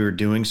guys we were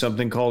doing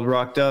something called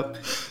rocked up.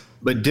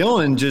 But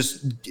Dylan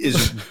just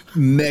is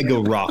mega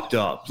rocked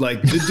up.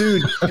 Like the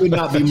dude could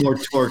not be more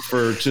torqued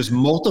for just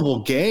multiple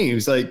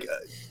games. Like,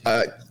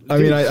 I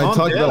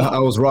talked about how I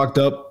was rocked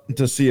up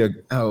to see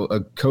how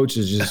a coach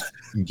is just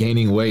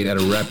gaining weight at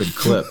a rapid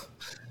clip.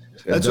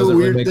 That's a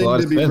weird thing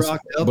to be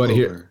rocked up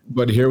over.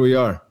 But here we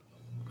are.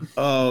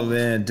 Oh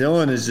man,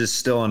 Dylan is just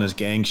still on his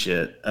gang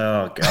shit.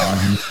 Oh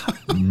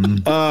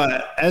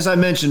god. As I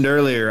mentioned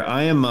earlier,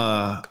 I'm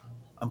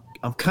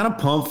kind of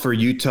pumped for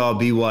Utah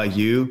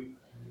BYU.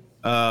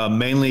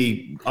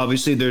 Mainly,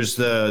 obviously, there's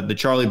the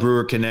Charlie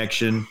Brewer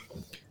connection.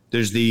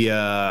 There's the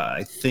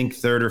I think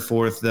third or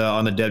fourth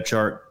on the depth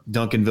chart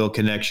Duncanville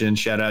connection.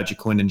 Shout out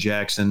Jaquindon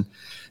Jackson.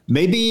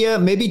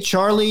 Maybe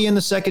Charlie and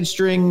the second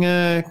string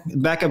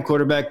backup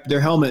quarterback, their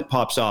helmet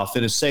pops off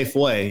in a safe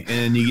way,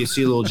 and you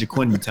see a little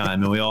Jaquindon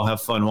time, and we all have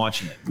fun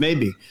watching it.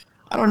 Maybe.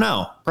 I don't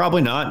know.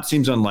 Probably not. It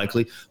seems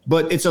unlikely.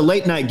 But it's a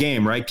late night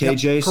game, right,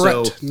 KJ? Yep,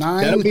 correct. So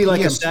that'll be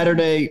like a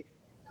Saturday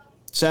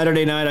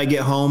night. I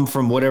get home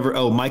from whatever.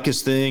 Oh,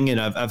 Micah's thing,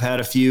 and I've had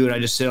a few, and I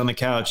just sit on the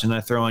couch and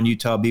I throw on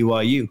Utah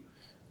BYU.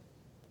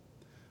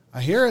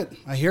 I hear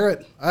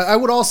it. I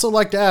would also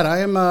like to add, I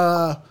am,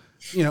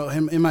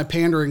 in my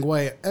pandering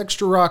way,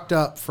 extra rocked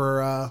up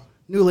for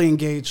newly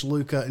engaged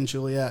Luca and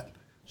Juliet.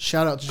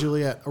 Shout out to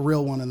Juliet, a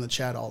real one in the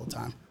chat all the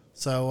time.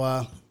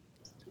 So,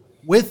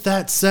 with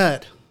that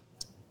said,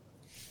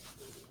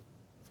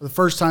 for the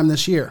first time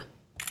this year.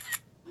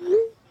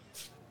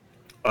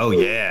 Oh,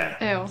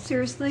 yeah. Ew.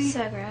 Seriously?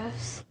 So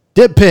gross.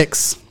 Dip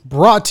Picks,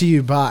 brought to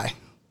you by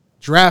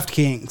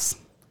DraftKings.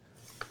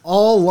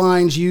 All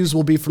lines used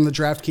will be from the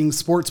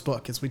DraftKings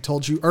Sportsbook, as we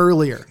told you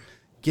earlier.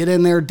 Get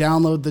in there,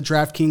 download the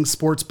DraftKings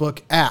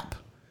Sportsbook app.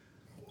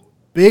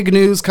 Big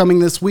news coming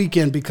this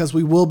weekend because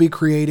we will be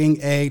creating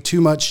a Too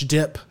Much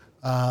Dip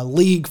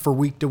league for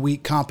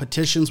week-to-week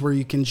competitions where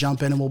you can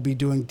jump in, and we'll be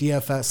doing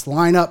DFS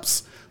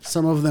lineups,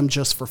 some of them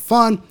just for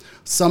fun,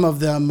 some of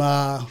them,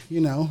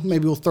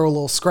 maybe we'll throw a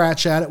little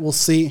scratch at it. We'll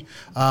see.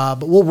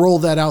 But we'll roll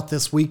that out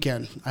this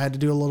weekend. I had to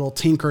do a little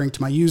tinkering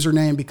to my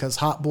username because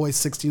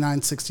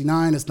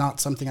HotBoy6969 is not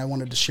something I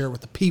wanted to share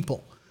with the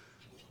people.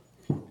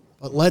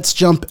 But let's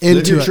jump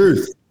into it.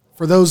 Truth.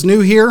 For those new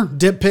here,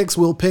 Dip Picks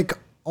will pick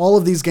all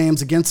of these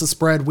games against the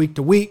spread week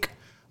to week.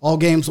 All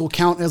games will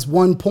count as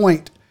 1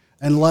 point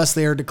unless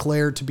they are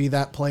declared to be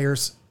that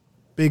player's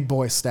big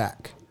boy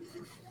stack.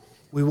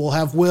 We will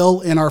have Will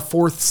in our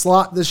fourth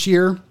slot this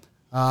year.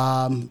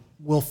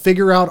 We'll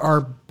figure out our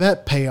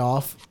bet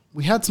payoff.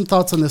 We had some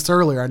thoughts on this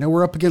earlier. I know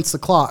we're up against the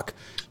clock.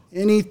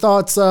 Any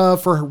thoughts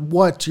for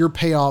what your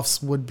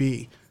payoffs would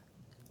be?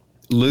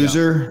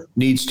 Loser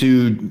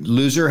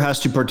has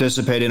to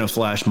participate in a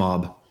flash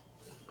mob.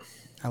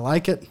 I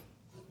like it.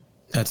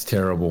 That's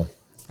terrible.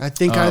 I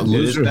think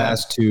loser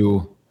has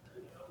to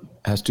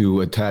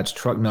attach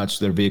truck nuts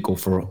to their vehicle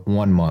for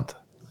 1 month.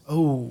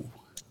 Oh.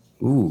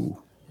 Ooh.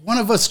 One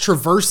of us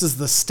traverses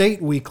the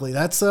state weekly.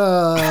 That's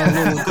a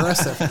little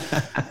aggressive.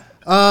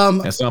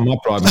 That's not my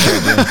problem.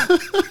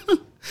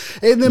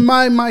 And then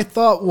my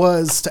thought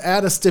was to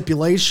add a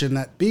stipulation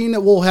that being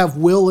that we'll have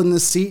Will in the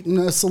seat and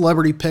a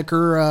celebrity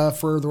picker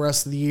for the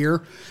rest of the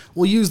year,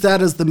 we'll use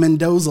that as the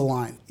Mendoza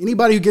line.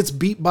 Anybody who gets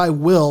beat by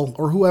Will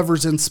or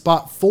whoever's in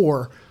spot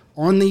 4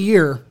 on the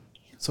year,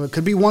 so it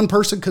could be one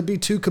person, could be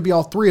two, could be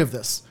all three of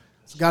this.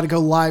 It's got to go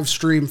live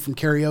stream from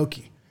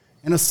karaoke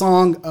and a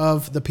song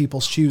of the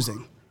people's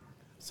choosing.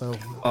 So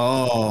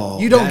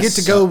you don't get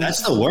to go.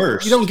 That's the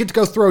worst. You don't get to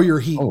go throw your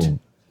heat. Oh,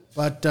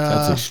 but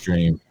that's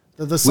extreme.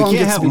 The song we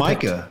can't gets have to be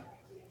Micah.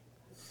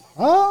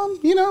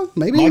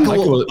 Maybe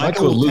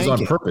Michael would lose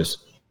on purpose.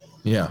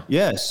 Yeah.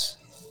 Yes.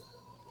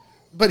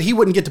 But he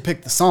wouldn't get to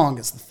pick the song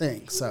is the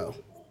thing. So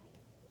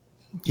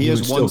he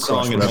has one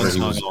song and one he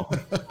song.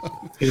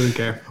 He doesn't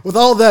care. with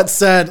all that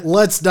said,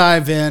 let's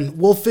dive in.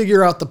 We'll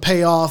figure out the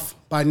payoff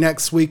by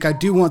next week. I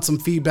do want some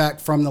feedback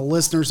from the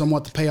listeners on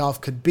what the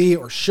payoff could be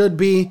or should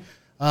be.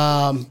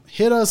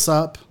 Hit us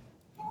up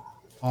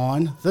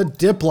on the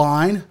dip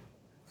line,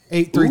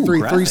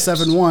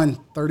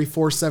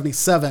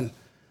 833-371-3477,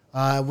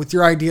 with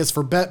your ideas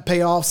for bet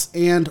payoffs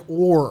and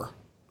or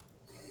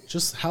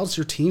just how's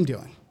your team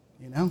doing?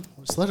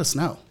 Just let us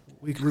know.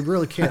 We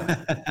really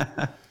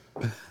care.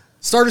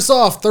 Start us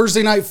off,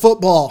 Thursday Night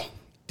Football.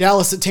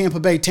 Dallas at Tampa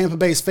Bay. Tampa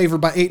Bay is favored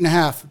by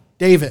 8.5.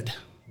 David.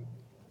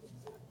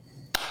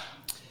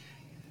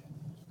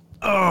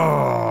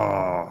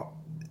 Oh,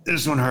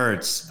 this one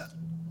hurts.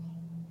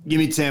 Give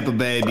me Tampa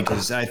Bay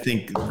because I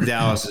think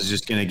Dallas is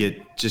just going to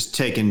get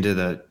taken to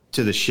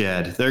the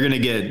shed. They're going to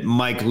get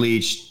Mike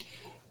Leach,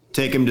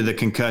 take him to the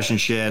concussion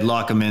shed,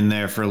 lock him in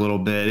there for a little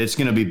bit. It's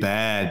going to be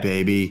bad,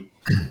 baby.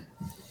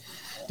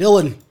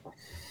 Dylan.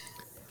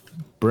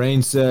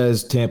 Brain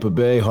says Tampa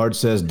Bay. Heart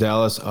says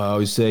Dallas. I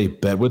always say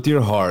bet with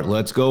your heart.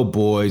 Let's go,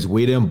 boys.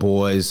 We them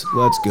boys.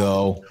 Let's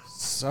go.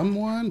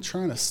 Someone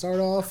trying to start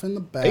off in the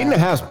back.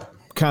 8.5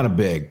 kind of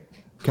big.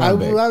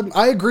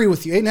 I agree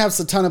with you. 8.5 is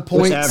a ton of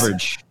points. What's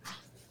average?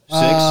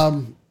 6?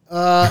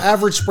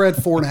 Average spread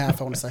 4.5.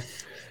 I want to say.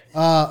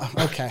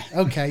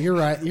 Okay. You're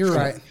right.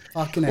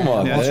 Fucking Come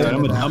on, Yeah, that's right.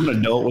 I'm an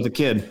adult with a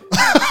kid.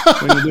 What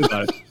are you gonna do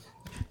about it?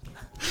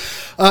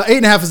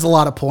 8.5 is a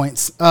lot of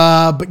points,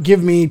 but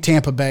give me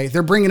Tampa Bay.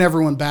 They're bringing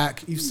everyone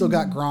back. You've still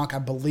got Gronk. I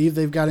believe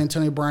they've got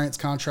Antonio Bryant's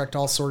contract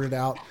all sorted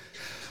out.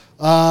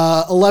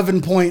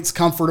 11 points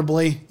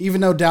comfortably. Even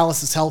though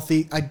Dallas is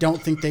healthy, I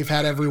don't think they've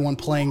had everyone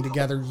playing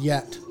together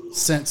yet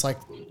since like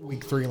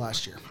week 3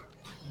 last year.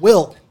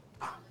 Will.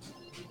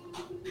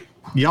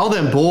 Y'all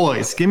them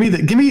boys. Give me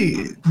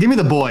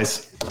the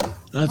boys.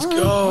 Let's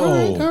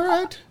go. All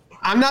right.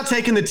 I'm not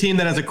taking the team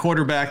that has a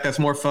quarterback that's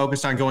more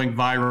focused on going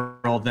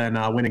viral than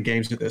winning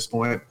games at this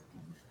point.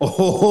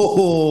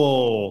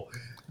 Oh,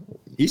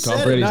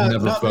 Tom Brady's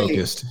never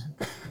focused.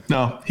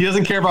 No, he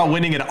doesn't care about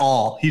winning at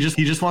all. He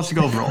just wants to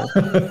go roll.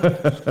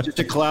 Just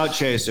a cloud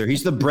chaser.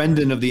 He's the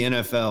Brendan of the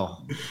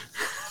NFL.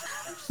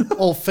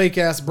 Old fake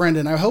ass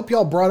Brendan. I hope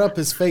y'all brought up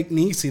his fake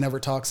niece he never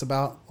talks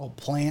about. Old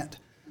plant.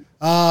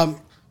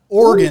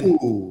 Oregon.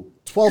 Ooh.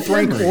 12th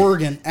ranked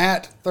Oregon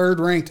at 3rd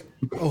ranked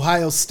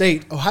Ohio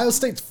State. Ohio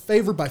State's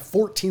favored by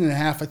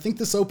 14.5. I think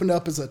this opened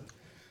up as a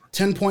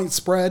 10-point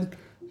spread.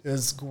 It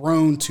has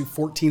grown to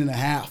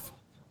 14.5.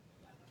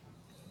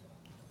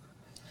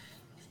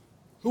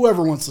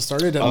 Whoever wants to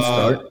start, it doesn't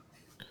start.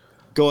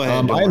 Go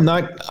ahead.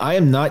 I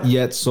am not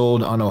yet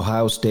sold on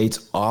Ohio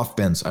State's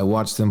offense. I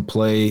watched them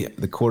play.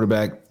 The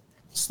quarterback,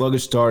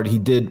 sluggish start. He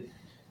did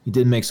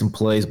make some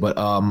plays, but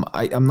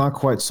I'm not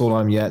quite sold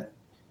on him yet.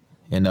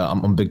 And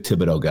I'm a big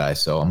Thibodeau guy,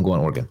 so I'm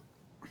going Oregon.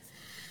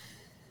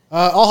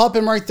 I'll hop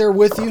in right there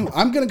with you.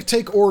 I'm going to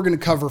take Oregon to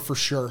cover for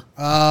sure.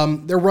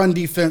 Their run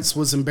defense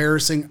was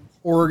embarrassing.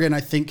 Oregon, I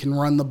think, can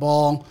run the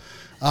ball.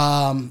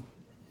 TBD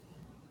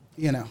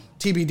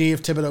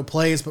if Thibodeau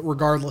plays, but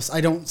regardless,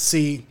 I don't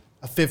see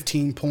a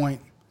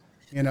 15-point,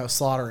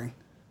 slaughtering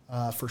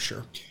for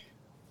sure.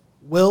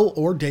 Will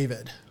or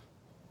David?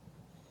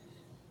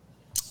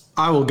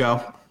 I will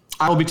go.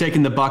 I will be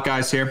taking the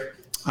Buckeyes here.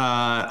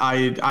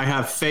 I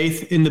have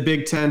faith in the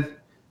Big Ten.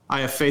 I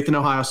have faith in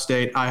Ohio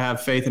State. I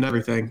have faith in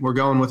everything. We're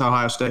going with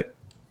Ohio State.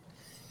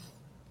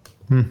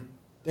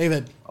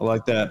 David. I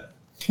like that.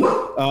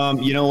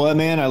 You know what,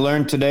 man? I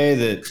learned today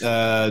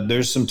that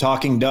there's some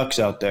talking ducks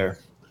out there.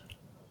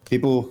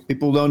 People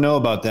don't know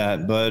about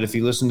that, but if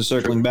you listen to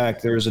Circling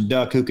Back, there's a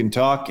duck who can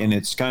talk, and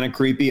it's kind of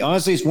creepy.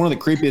 Honestly, it's one of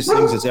the creepiest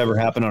things that's ever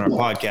happened on our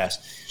podcast.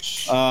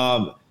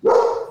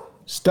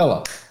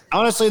 Stella.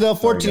 Honestly, though,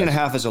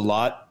 14.5 is a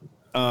lot.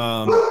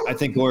 I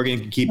think Oregon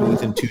can keep it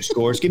within 2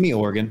 scores. Give me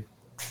Oregon.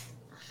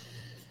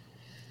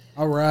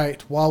 All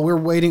right. While we're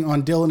waiting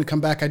on Dylan to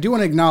come back, I do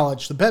want to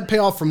acknowledge the bet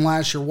payoff from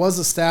last year was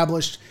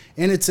established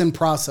and it's in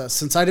process.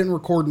 Since I didn't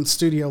record in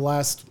studio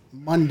last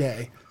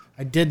Monday,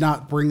 I did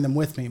not bring them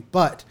with me.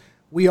 But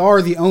we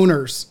are the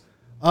owners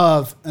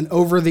of an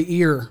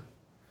over-the-ear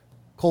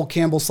Cole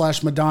Campbell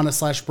 / Madonna /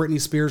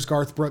 Britney Spears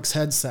Garth Brooks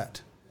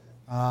headset.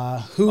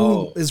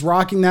 Who is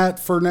rocking that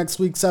for next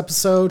week's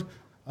episode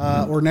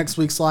or next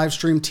week's live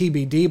stream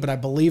TBD, but I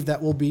believe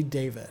that will be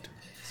David.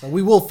 So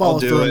we will follow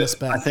through on this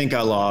bet. I think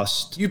I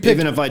lost.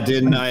 Even if I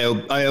didn't, I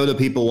owe the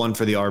people one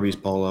for the Arby's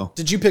polo.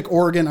 Did you pick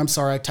Oregon? I'm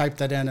sorry, I typed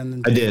that in. And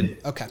then I did.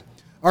 Okay.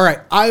 All right.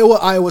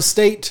 Iowa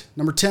State,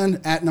 number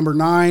 10 at number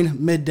 9,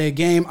 midday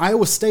game.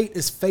 Iowa State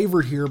is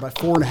favored here by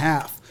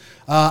 4.5.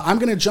 I'm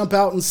going to jump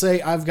out and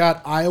say I've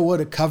got Iowa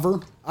to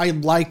cover. I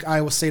like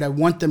Iowa State. I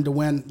want them to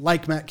win,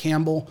 like Matt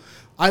Campbell.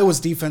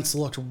 Iowa's defense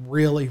looked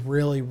really,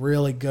 really,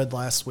 really good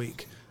last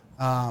week.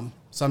 So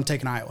I'm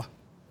taking Iowa.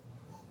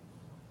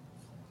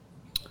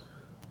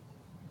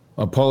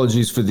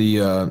 Apologies for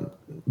the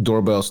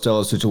doorbell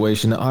Stella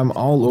situation. I'm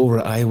all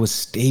over Iowa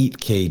State,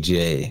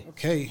 KJ.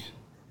 Okay.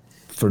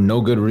 For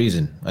no good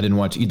reason. I didn't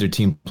watch either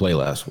team play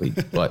last week,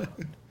 but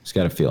just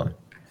got a feeling.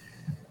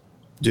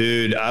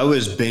 Dude, I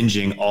was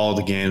binging all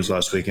the games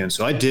last weekend,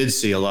 so I did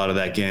see a lot of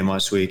that game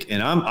last week,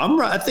 and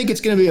I think it's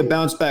going to be a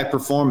bounce back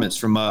performance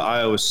from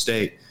Iowa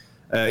State,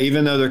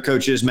 even though their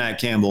coach is Matt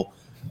Campbell,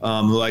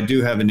 who I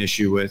do have an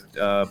issue with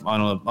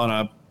on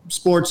a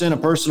sports and a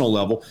personal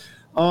level.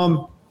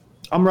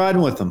 I'm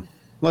riding with them.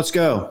 Let's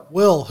go.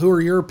 Will, who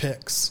are your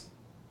picks?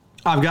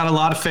 I've got a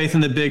lot of faith in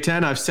the Big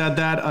Ten. I've said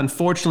that.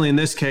 Unfortunately, in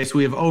this case,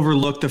 we have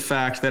overlooked the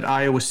fact that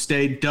Iowa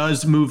State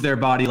does move their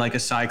body like a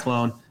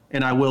cyclone,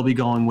 and I will be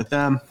going with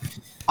them.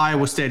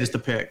 Iowa State is the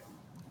pick.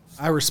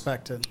 I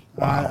respect it.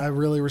 Wow. I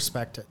really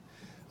respect it.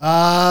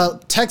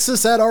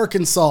 Texas at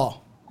Arkansas.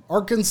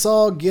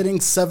 Arkansas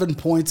getting 7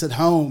 points at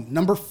home.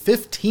 Number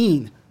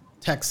 15,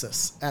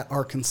 Texas at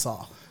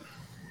Arkansas.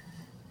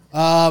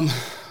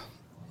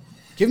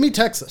 Give me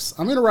Texas.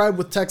 I'm going to ride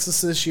with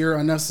Texas this year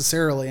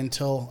unnecessarily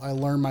until I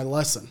learn my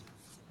lesson.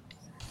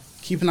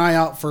 Keep an eye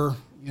out for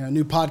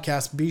new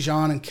podcast,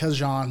 Bijan and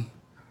Kejan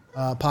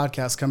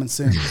podcast coming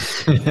soon.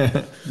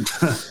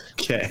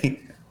 Okay.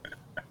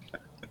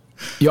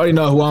 You already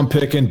know who I'm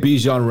picking.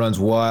 Bijan runs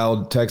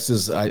wild.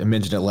 Texas, I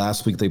mentioned it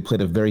last week. They played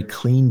a very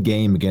clean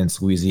game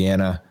against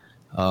Louisiana.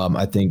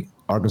 I think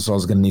Arkansas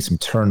is going to need some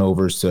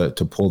turnovers to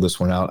pull this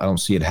one out. I don't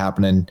see it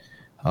happening.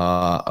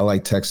 I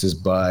like Texas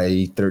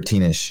by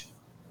 13-ish.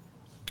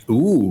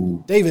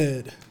 Ooh.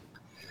 David.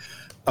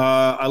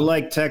 I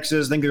like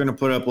Texas. I think they're going to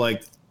put up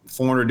like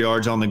 400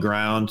 yards on the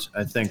ground.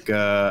 I think,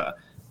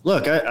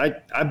 look,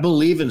 I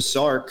believe in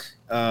Sark.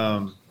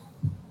 I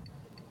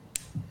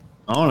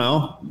don't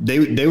know.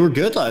 They were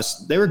good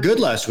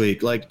last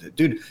week. Like,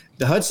 dude,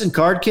 the Hudson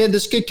Card kid,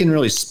 this kid can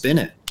really spin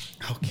it.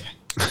 Okay.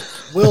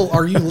 Will,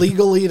 are you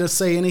legally to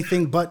say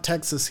anything but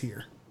Texas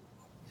here?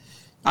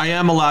 I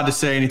am allowed to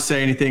say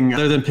anything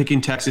other than picking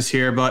Texas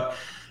here, but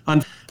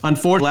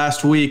unfortunately,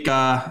 last week,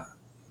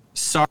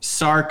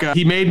 Sark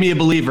he made me a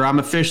believer. I'm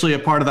officially a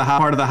part of the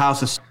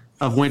house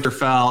of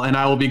Winterfell, and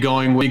I will be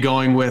going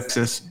with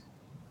Texas.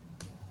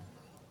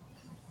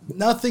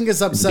 Nothing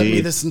has upset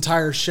me this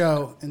entire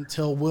show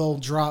until Will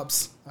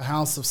drops a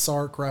House of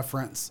Sark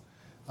reference.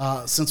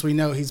 Since we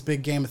know he's a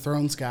big Game of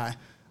Thrones guy,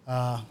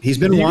 he's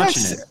been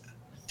watching it.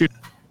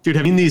 Dude,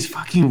 have you seen these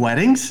fucking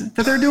weddings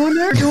that they're doing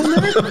there?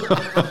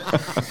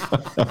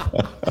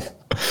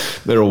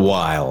 They're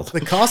wild.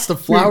 The cost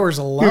of flowers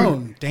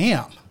alone,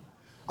 damn.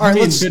 All right,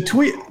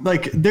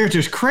 they're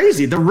just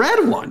crazy. The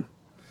red one.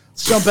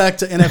 Let's jump back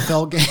to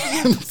NFL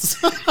games.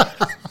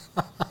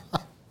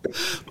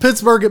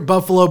 Pittsburgh at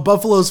Buffalo.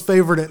 Buffalo's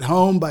favored at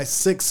home by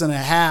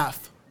 6.5.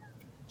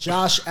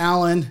 Josh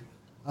Allen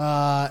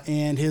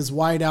and his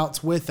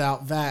wideouts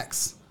without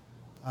Vax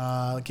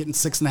getting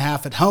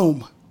 6.5 at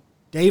home.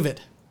 David.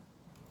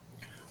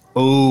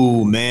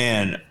 Oh,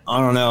 man. I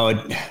don't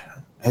know.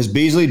 Has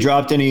Beasley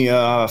dropped any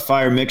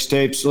fire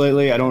mixtapes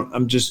lately?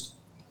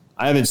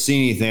 I haven't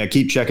seen anything. I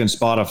keep checking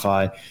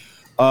Spotify.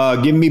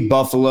 Give me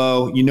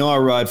Buffalo. I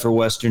ride for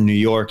Western New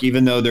York,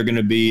 even though they're going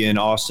to be in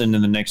Austin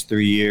in the next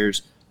 3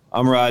 years.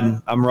 I'm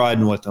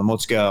riding with them.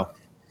 Let's go.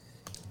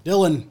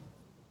 Dylan.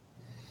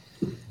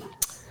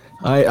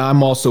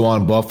 I'm also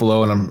on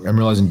Buffalo, and I'm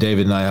realizing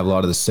David and I have a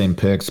lot of the same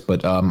picks,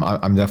 but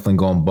I'm definitely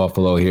going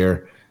Buffalo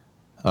here.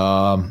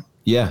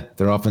 Yeah,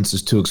 their offense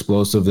is too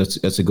explosive.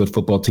 That's a good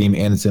football team,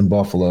 and it's in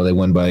Buffalo. They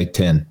win by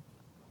 10.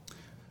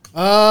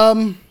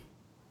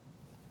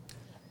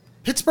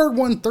 Pittsburgh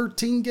won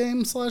 13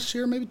 games last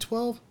year, maybe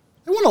 12.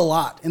 They won a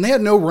lot, and they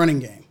had no running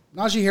game.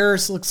 Najee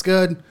Harris looks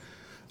good.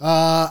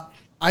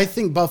 I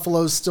think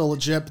Buffalo's still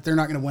legit, but they're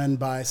not going to win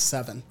by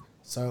 7.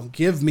 So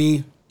give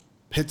me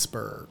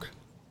Pittsburgh.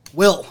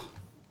 Will.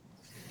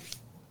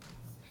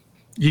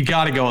 You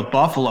got to go with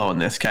Buffalo in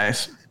this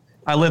case.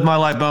 I live my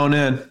life bone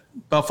in.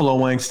 Buffalo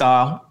wing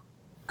style.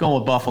 Going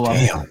with Buffalo.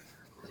 Damn.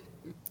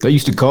 They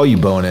used to call you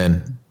Bone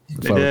In,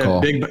 if I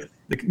recall.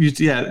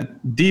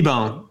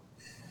 D-Bone.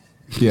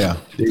 Yeah.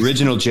 The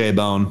original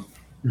J-Bone.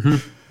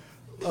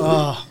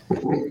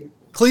 Mm-hmm.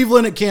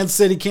 Cleveland at Kansas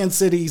City. Kansas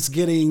City's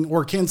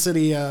Kansas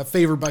City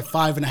favored by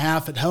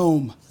 5.5 at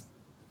home.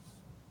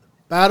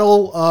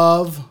 Battle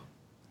of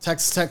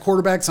Texas Tech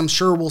quarterbacks. I'm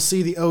sure we'll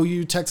see the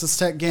OU Texas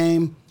Tech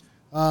game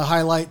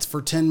highlights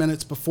for 10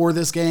 minutes before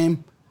this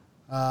game.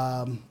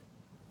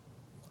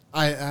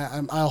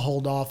 I'll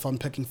hold off on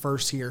picking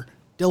first here.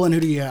 Dylan,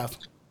 who do you have?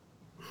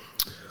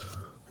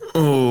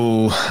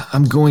 Oh,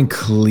 I'm going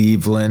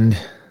Cleveland.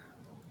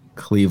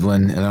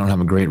 Cleveland, and I don't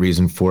have a great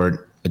reason for it.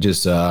 I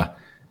just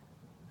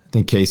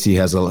think KC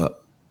has a lot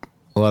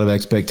of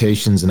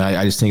expectations, and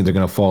I just think they're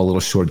going to fall a little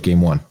short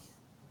game one.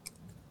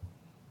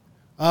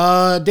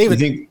 David.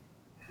 You think,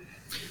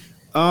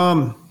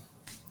 man,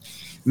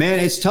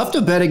 it's tough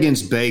to bet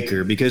against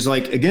Baker because,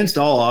 like, against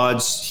all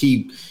odds,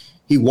 he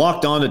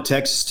walked on to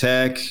Texas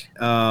Tech.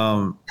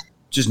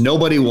 Just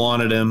nobody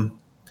wanted him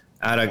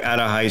out of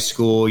high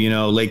school.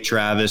 Lake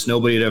Travis.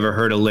 Nobody had ever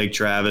heard of Lake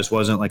Travis.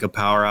 Wasn't like a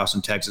powerhouse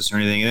in Texas or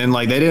anything. And then,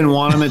 like, they didn't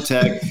want him at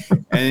Tech.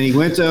 And then he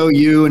went to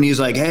OU, and he's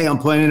like, "Hey, I'm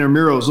playing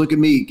intramurals. Look at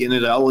me." And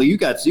it, well, you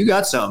got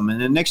something. And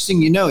the next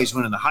thing you know, he's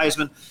winning the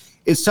Heisman.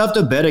 It's tough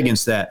to bet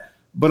against that,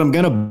 but I'm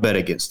gonna bet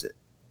against it.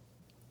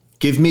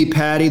 Give me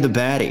Patty the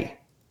Batty.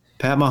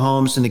 Pat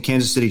Mahomes and the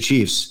Kansas City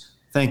Chiefs.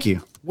 Thank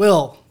you.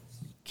 Will,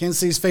 Kansas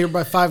City's favored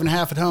by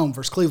 5.5 at home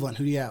versus Cleveland.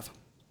 Who do you have?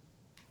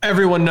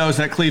 Everyone knows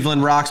that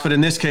Cleveland rocks, but in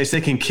this case,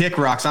 they can kick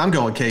rocks. I'm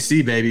going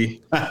KC,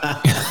 baby.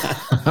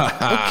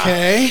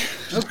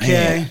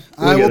 Okay.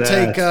 I will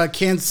take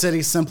Kansas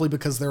City simply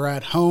because they're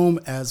at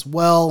home as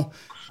well.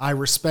 I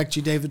respect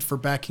you, David, for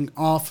backing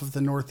off of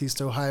the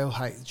Northeast Ohio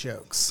height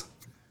jokes.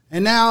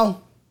 And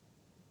now,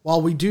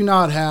 while we do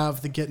not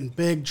have the Getting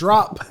Big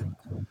drop,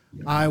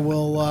 I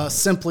will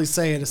simply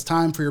say it is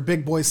time for your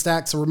big boy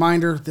stacks. A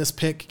reminder, this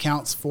pick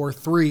counts for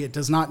 3. It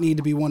does not need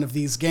to be one of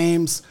these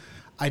games.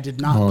 I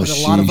did not put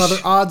a lot of other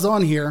odds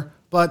on here,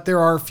 but there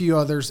are a few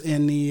others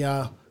in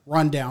the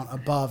rundown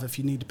above if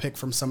you need to pick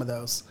from some of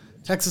those.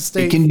 Texas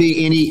State. It can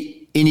be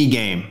any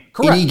game.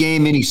 Correct. Any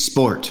game, any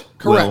sport.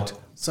 Correct.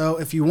 Will. So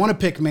if you want to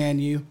pick Man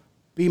U,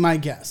 be my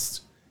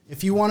guest.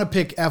 If you want to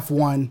pick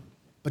F1,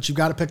 but you've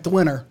got to pick the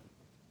winner,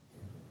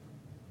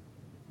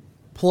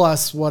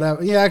 plus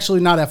whatever. Yeah, actually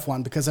not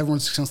F1 because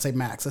everyone's just going to say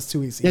Max. That's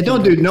too easy. Yeah,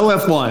 don't do no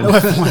F1. No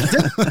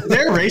F1. Is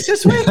there a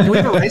racist week? Do we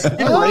have a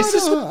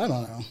racist week? I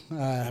don't know.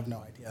 I have no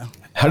idea.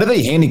 How do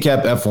they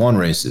handicap F1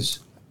 races?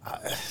 I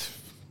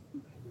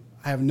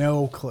have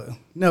no clue.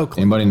 No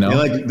clue. Anybody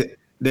know?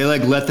 They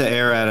let the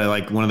air out of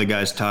like one of the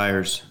guy's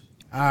tires.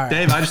 All right.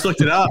 Dave, I just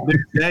looked it up.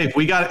 Dave,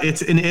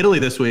 it's in Italy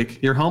this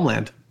week, your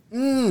homeland.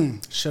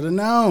 Should have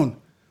known.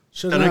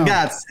 Should have And known.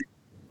 I got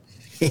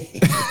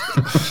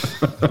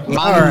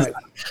All right.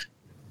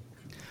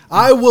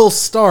 I will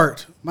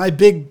start my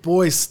big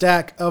boy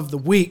stack of the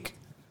week.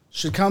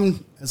 Should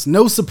come as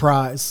no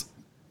surprise.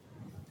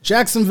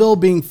 Jacksonville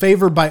being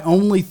favored by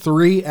only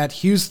 3 at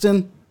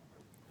Houston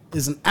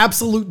is an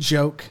absolute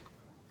joke.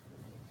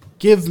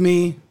 Give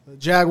me the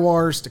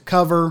Jaguars to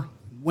cover,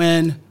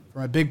 win for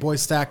my big boy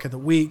stack of the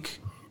week.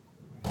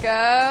 Go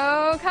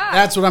Cubs.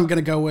 That's what I'm going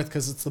to go with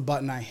because it's the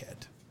button I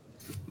hit.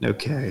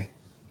 Okay.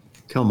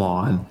 Come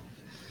on.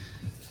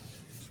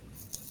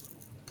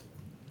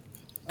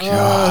 Who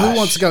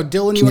wants to go?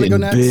 Dylan, you want to go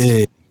next?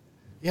 Big.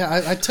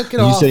 Yeah, I took it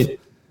off.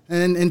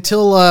 And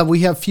until we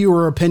have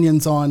fewer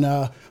opinions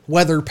on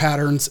weather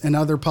patterns and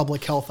other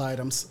public health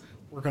items,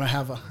 we're going to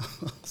have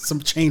some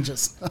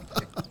changes.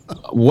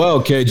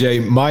 Well,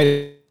 KJ,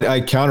 might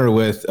I counter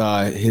with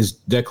his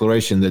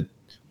declaration that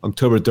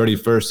October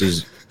 31st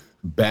is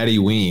Batty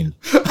Ween.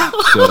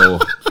 So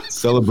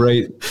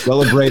celebrate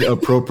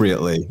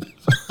appropriately.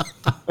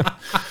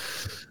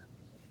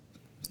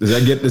 Does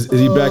that get this? Is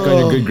he back on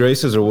your good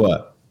graces or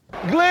what?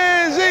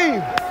 Glizzy!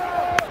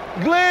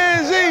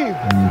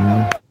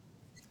 Mm-hmm.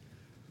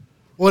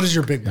 What is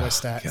your big boy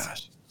stats?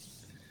 Gosh.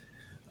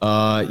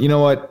 You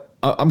know what?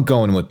 I'm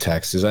going with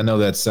Texas. I know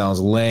that sounds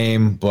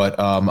lame, but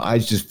I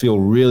just feel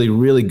really,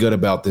 really good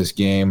about this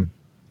game.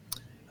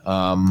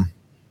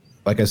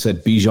 Like I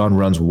said, Bijan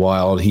runs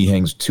wild. He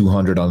hangs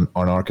 200 on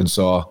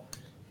Arkansas,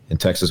 and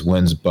Texas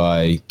wins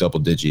by double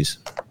digits.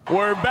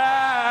 We're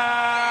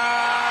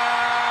back!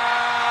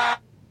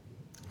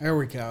 There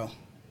we go.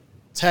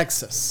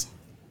 Texas.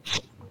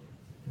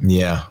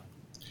 Yeah.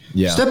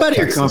 Step out of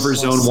your comfort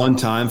zone one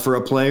time for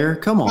a player.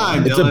 Come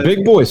on. It's a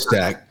big boy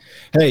stack.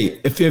 Hey,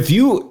 if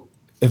you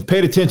have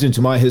paid attention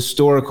to my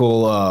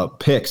historical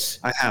picks,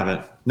 I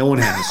haven't. No one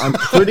has.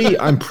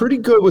 I'm pretty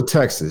good with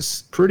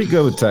Texas.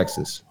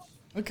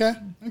 Okay.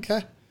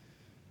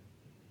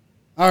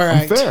 All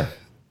right.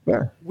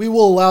 Fair. We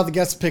will allow the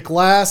guests to pick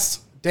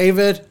last.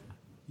 David,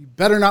 you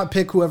better not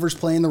pick whoever's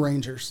playing the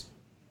Rangers.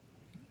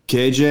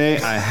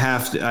 KJ, I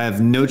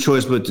have no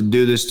choice but to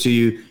do this to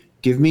you.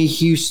 Give me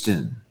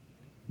Houston.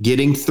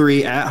 Getting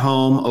 3 at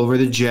home over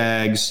the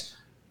Jags.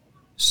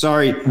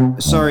 Sorry,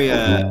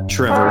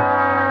 Trevor.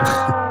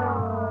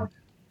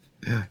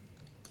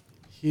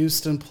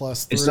 Houston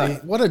plus 3.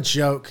 What a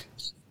joke.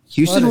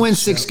 Houston wins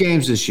 6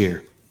 games this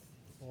year.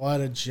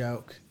 What a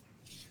joke.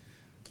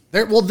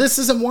 Well, this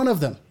isn't one of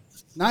them.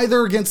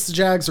 Neither against the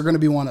Jags are going to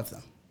be one of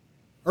them.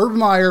 Urban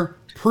Meyer,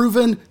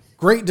 proven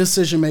great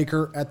decision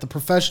maker at the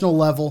professional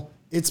level.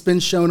 It's been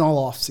shown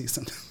all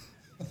offseason.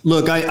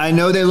 Look, I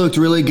know they looked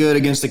really good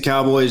against the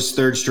Cowboys'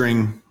 third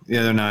string the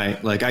other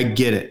night. Like, I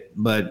get it,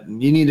 but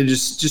you need to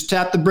just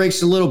tap the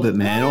brakes a little bit,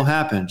 man. It'll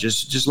happen.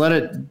 Just let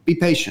it be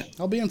patient.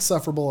 I'll be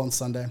insufferable on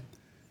Sunday.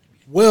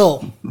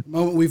 Will, the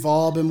moment we've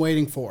all been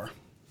waiting for.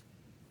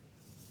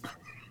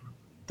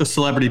 The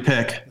celebrity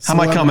pick. How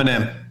am I coming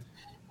in?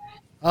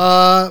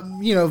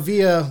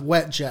 Via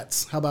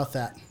WetJets. How about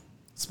that?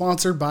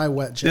 Sponsored by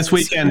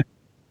WetJets.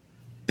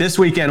 This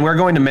weekend, we're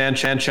going to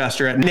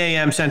Manchester at 9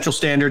 a.m. Central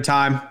Standard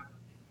Time.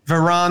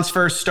 Varane's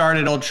first start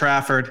at Old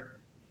Trafford.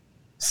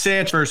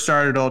 Sanchez first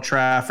start at Old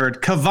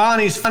Trafford.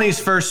 Cavani's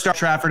first start at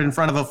Trafford in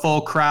front of a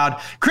full crowd.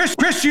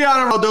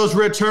 Cristiano Ronaldo's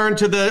return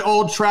to the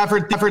Old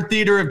Trafford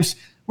Theater.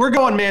 We're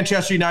going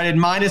Manchester United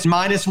minus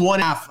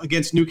 1.5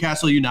 against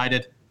Newcastle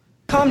United.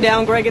 Calm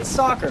down, Greg. It's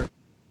soccer.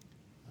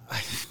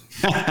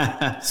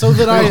 So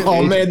that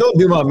oh man, don't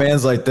do my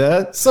man's like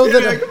that. So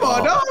that come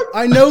on, dog.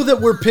 I know that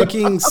we're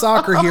picking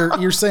soccer here.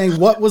 You're saying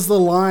what was the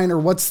line, or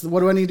what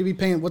do I need to be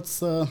paying? What's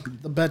the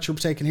bet you're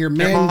taking here?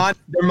 They're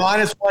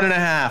minus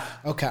 1.5.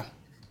 Okay.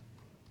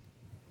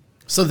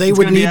 So they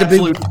would need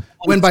to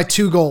win by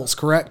 2 goals,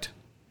 correct?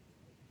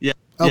 Yeah.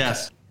 Okay.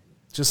 Yes.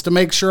 Just to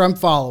make sure I'm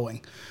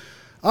following.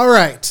 All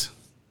right,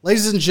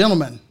 ladies and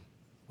gentlemen,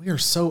 we are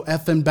so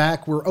effing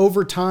back. We're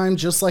over time,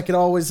 just like it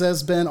always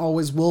has been,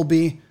 always will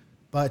be.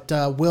 But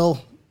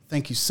Will,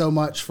 thank you so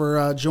much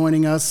for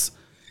joining us.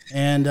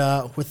 And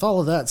with all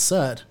of that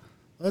said,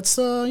 let's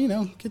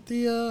get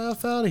the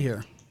F out of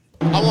here.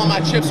 I want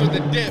my chips with the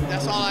dip.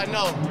 That's all I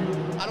know.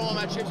 I don't want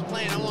my chips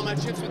plain. I want my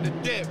chips with the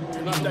dip.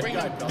 You're not that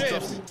guy, pal.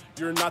 Trust me.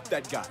 You're not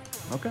that guy.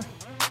 Okay.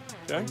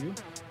 Okay?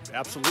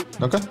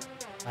 Absolutely. Okay.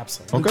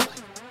 Absolutely. Okay.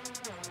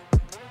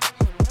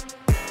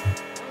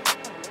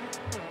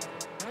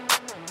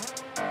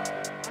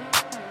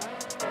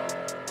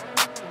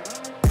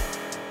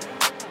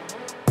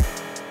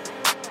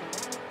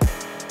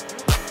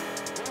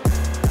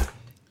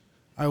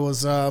 I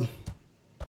was